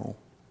leaving their home,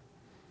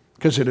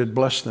 because it had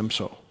blessed them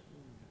so.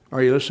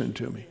 Are you listening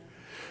to me?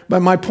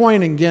 But my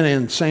point again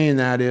in saying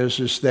that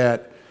is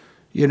that,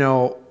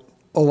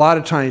 a lot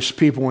of times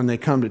people, when they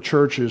come to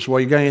churches, well,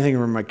 you got anything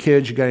for my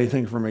kids, you got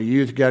anything for my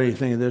youth, you got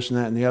anything of this and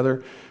that and the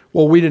other.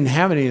 Well, we didn't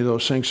have any of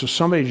those things, so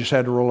somebody just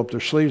had to roll up their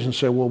sleeves and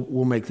say, well,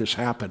 we'll make this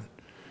happen.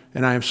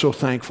 And I am so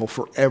thankful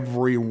for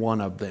every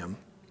one of them.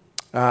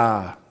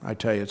 I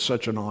tell you, it's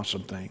such an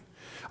awesome thing.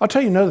 I'll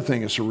tell you another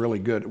thing that's really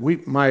good.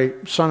 My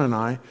son and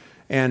I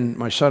and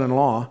my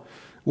son-in-law,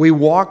 we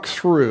walked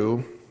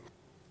through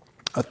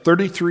a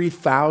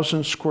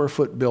 33,000 square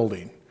foot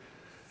building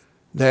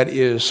that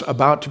is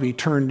about to be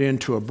turned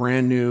into a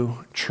brand new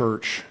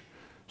church,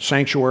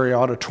 sanctuary,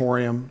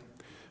 auditorium,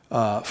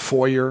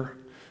 foyer,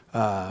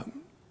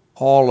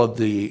 all of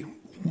the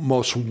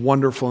most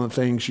wonderful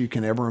things you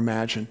can ever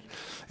imagine.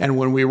 And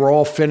when we were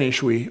all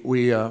finished,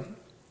 we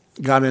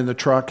got in the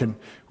truck and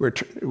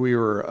we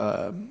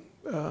were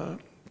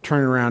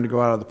turning around to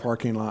go out of the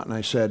parking lot. And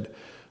I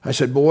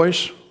said,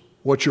 boys,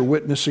 what you're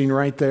witnessing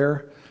right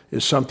there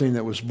is something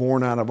that was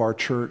born out of our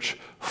church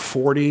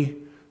 40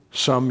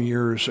 some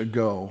years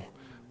ago,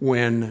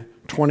 when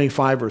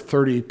 25 or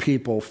 30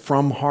 people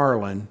from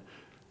Harlan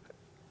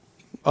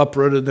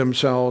uprooted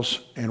themselves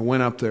and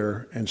went up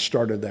there and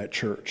started that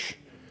church.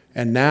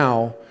 And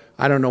now,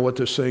 I don't know what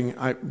this thing,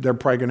 they're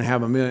probably going to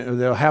have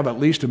they'll have at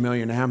least $1.5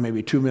 million,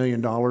 maybe $2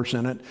 million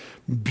in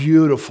it.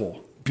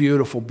 Beautiful,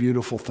 beautiful,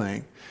 beautiful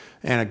thing.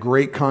 And a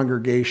great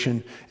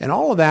congregation. And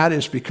all of that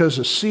is because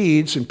of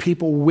seeds and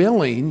people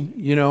willing,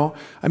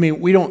 I mean,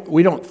 we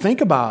don't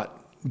think about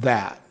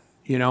that.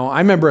 I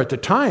remember at the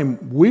time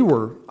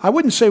I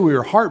wouldn't say we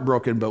were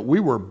heartbroken, but we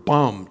were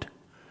bummed.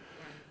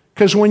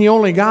 Because when you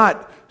only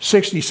got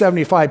 60,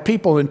 75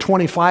 people and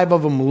 25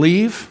 of them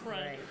leave,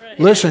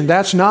 listen,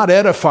 that's not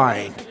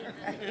edifying.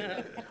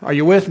 Are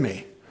you with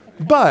me?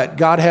 But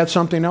God had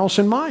something else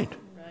in mind.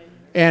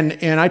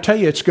 And I tell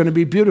you, it's going to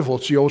be beautiful.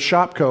 It's the old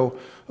Shopco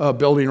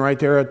building right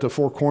there at the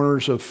four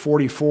corners of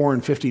 44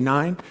 and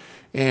 59.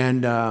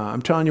 And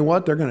I'm telling you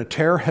what, they're going to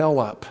tear hell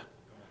up.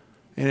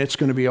 And it's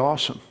going to be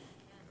awesome.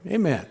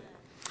 Amen.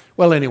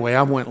 Well, anyway,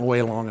 I went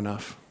away long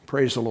enough.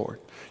 Praise the Lord.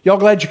 Y'all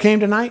glad you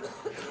came tonight?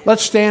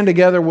 Let's stand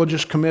together. We'll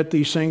just commit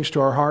these things to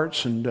our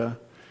hearts and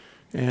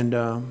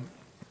we'll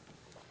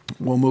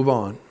move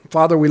on.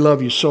 Father, we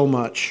love you so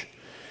much.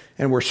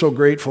 And we're so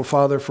grateful,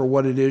 Father, for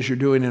what it is you're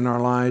doing in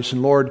our lives.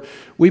 And Lord,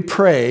 we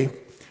pray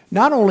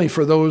not only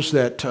for those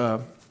that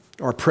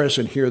are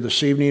present here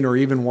this evening or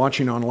even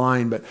watching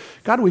online, but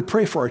God, we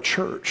pray for our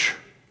church.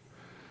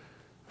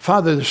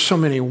 Father, there's so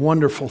many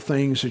wonderful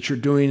things that you're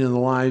doing in the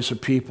lives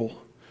of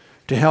people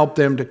to help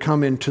them to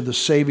come into the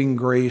saving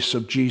grace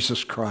of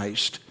Jesus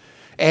Christ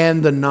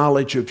and the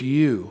knowledge of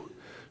you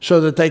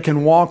so that they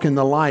can walk in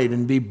the light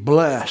and be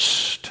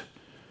blessed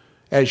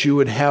as you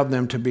would have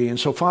them to be. And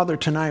so, Father,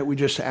 tonight we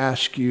just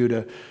ask you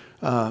to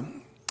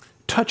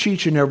touch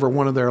each and every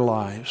one of their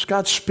lives.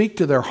 God, speak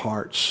to their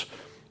hearts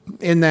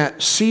in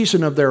that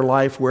season of their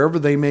life, wherever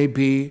they may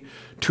be,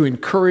 to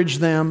encourage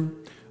them,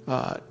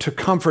 to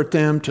comfort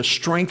them, to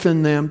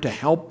strengthen them, to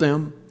help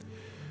them.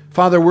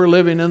 Father, we're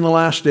living in the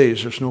last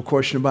days. There's no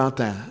question about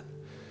that.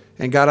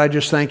 And God, I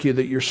just thank you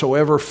that you're so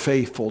ever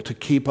faithful to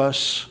keep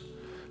us,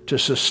 to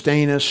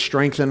sustain us,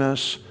 strengthen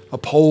us,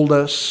 uphold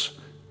us,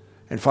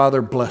 and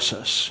Father, bless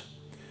us.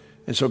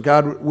 And so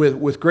God,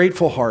 with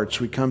grateful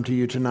hearts, we come to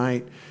you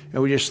tonight,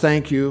 and we just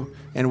thank you,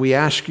 and we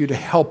ask you to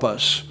help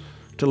us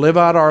to live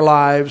out our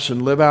lives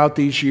and live out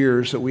these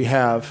years that we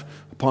have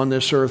upon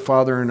this earth,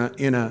 Father,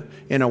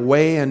 in a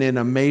way and in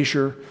a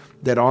measure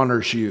that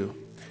honors you.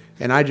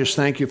 And I just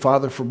thank you,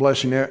 Father, for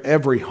blessing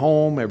every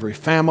home, every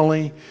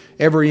family,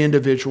 every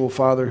individual,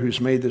 Father,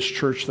 who's made this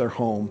church their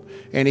home,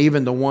 and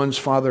even the ones,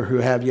 Father, who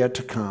have yet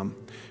to come.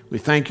 We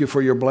thank you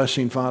for your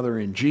blessing, Father,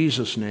 in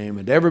Jesus' name.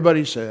 And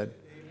everybody said,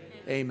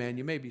 Amen.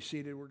 You may be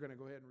seated. We're going to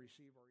go ahead and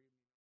receive.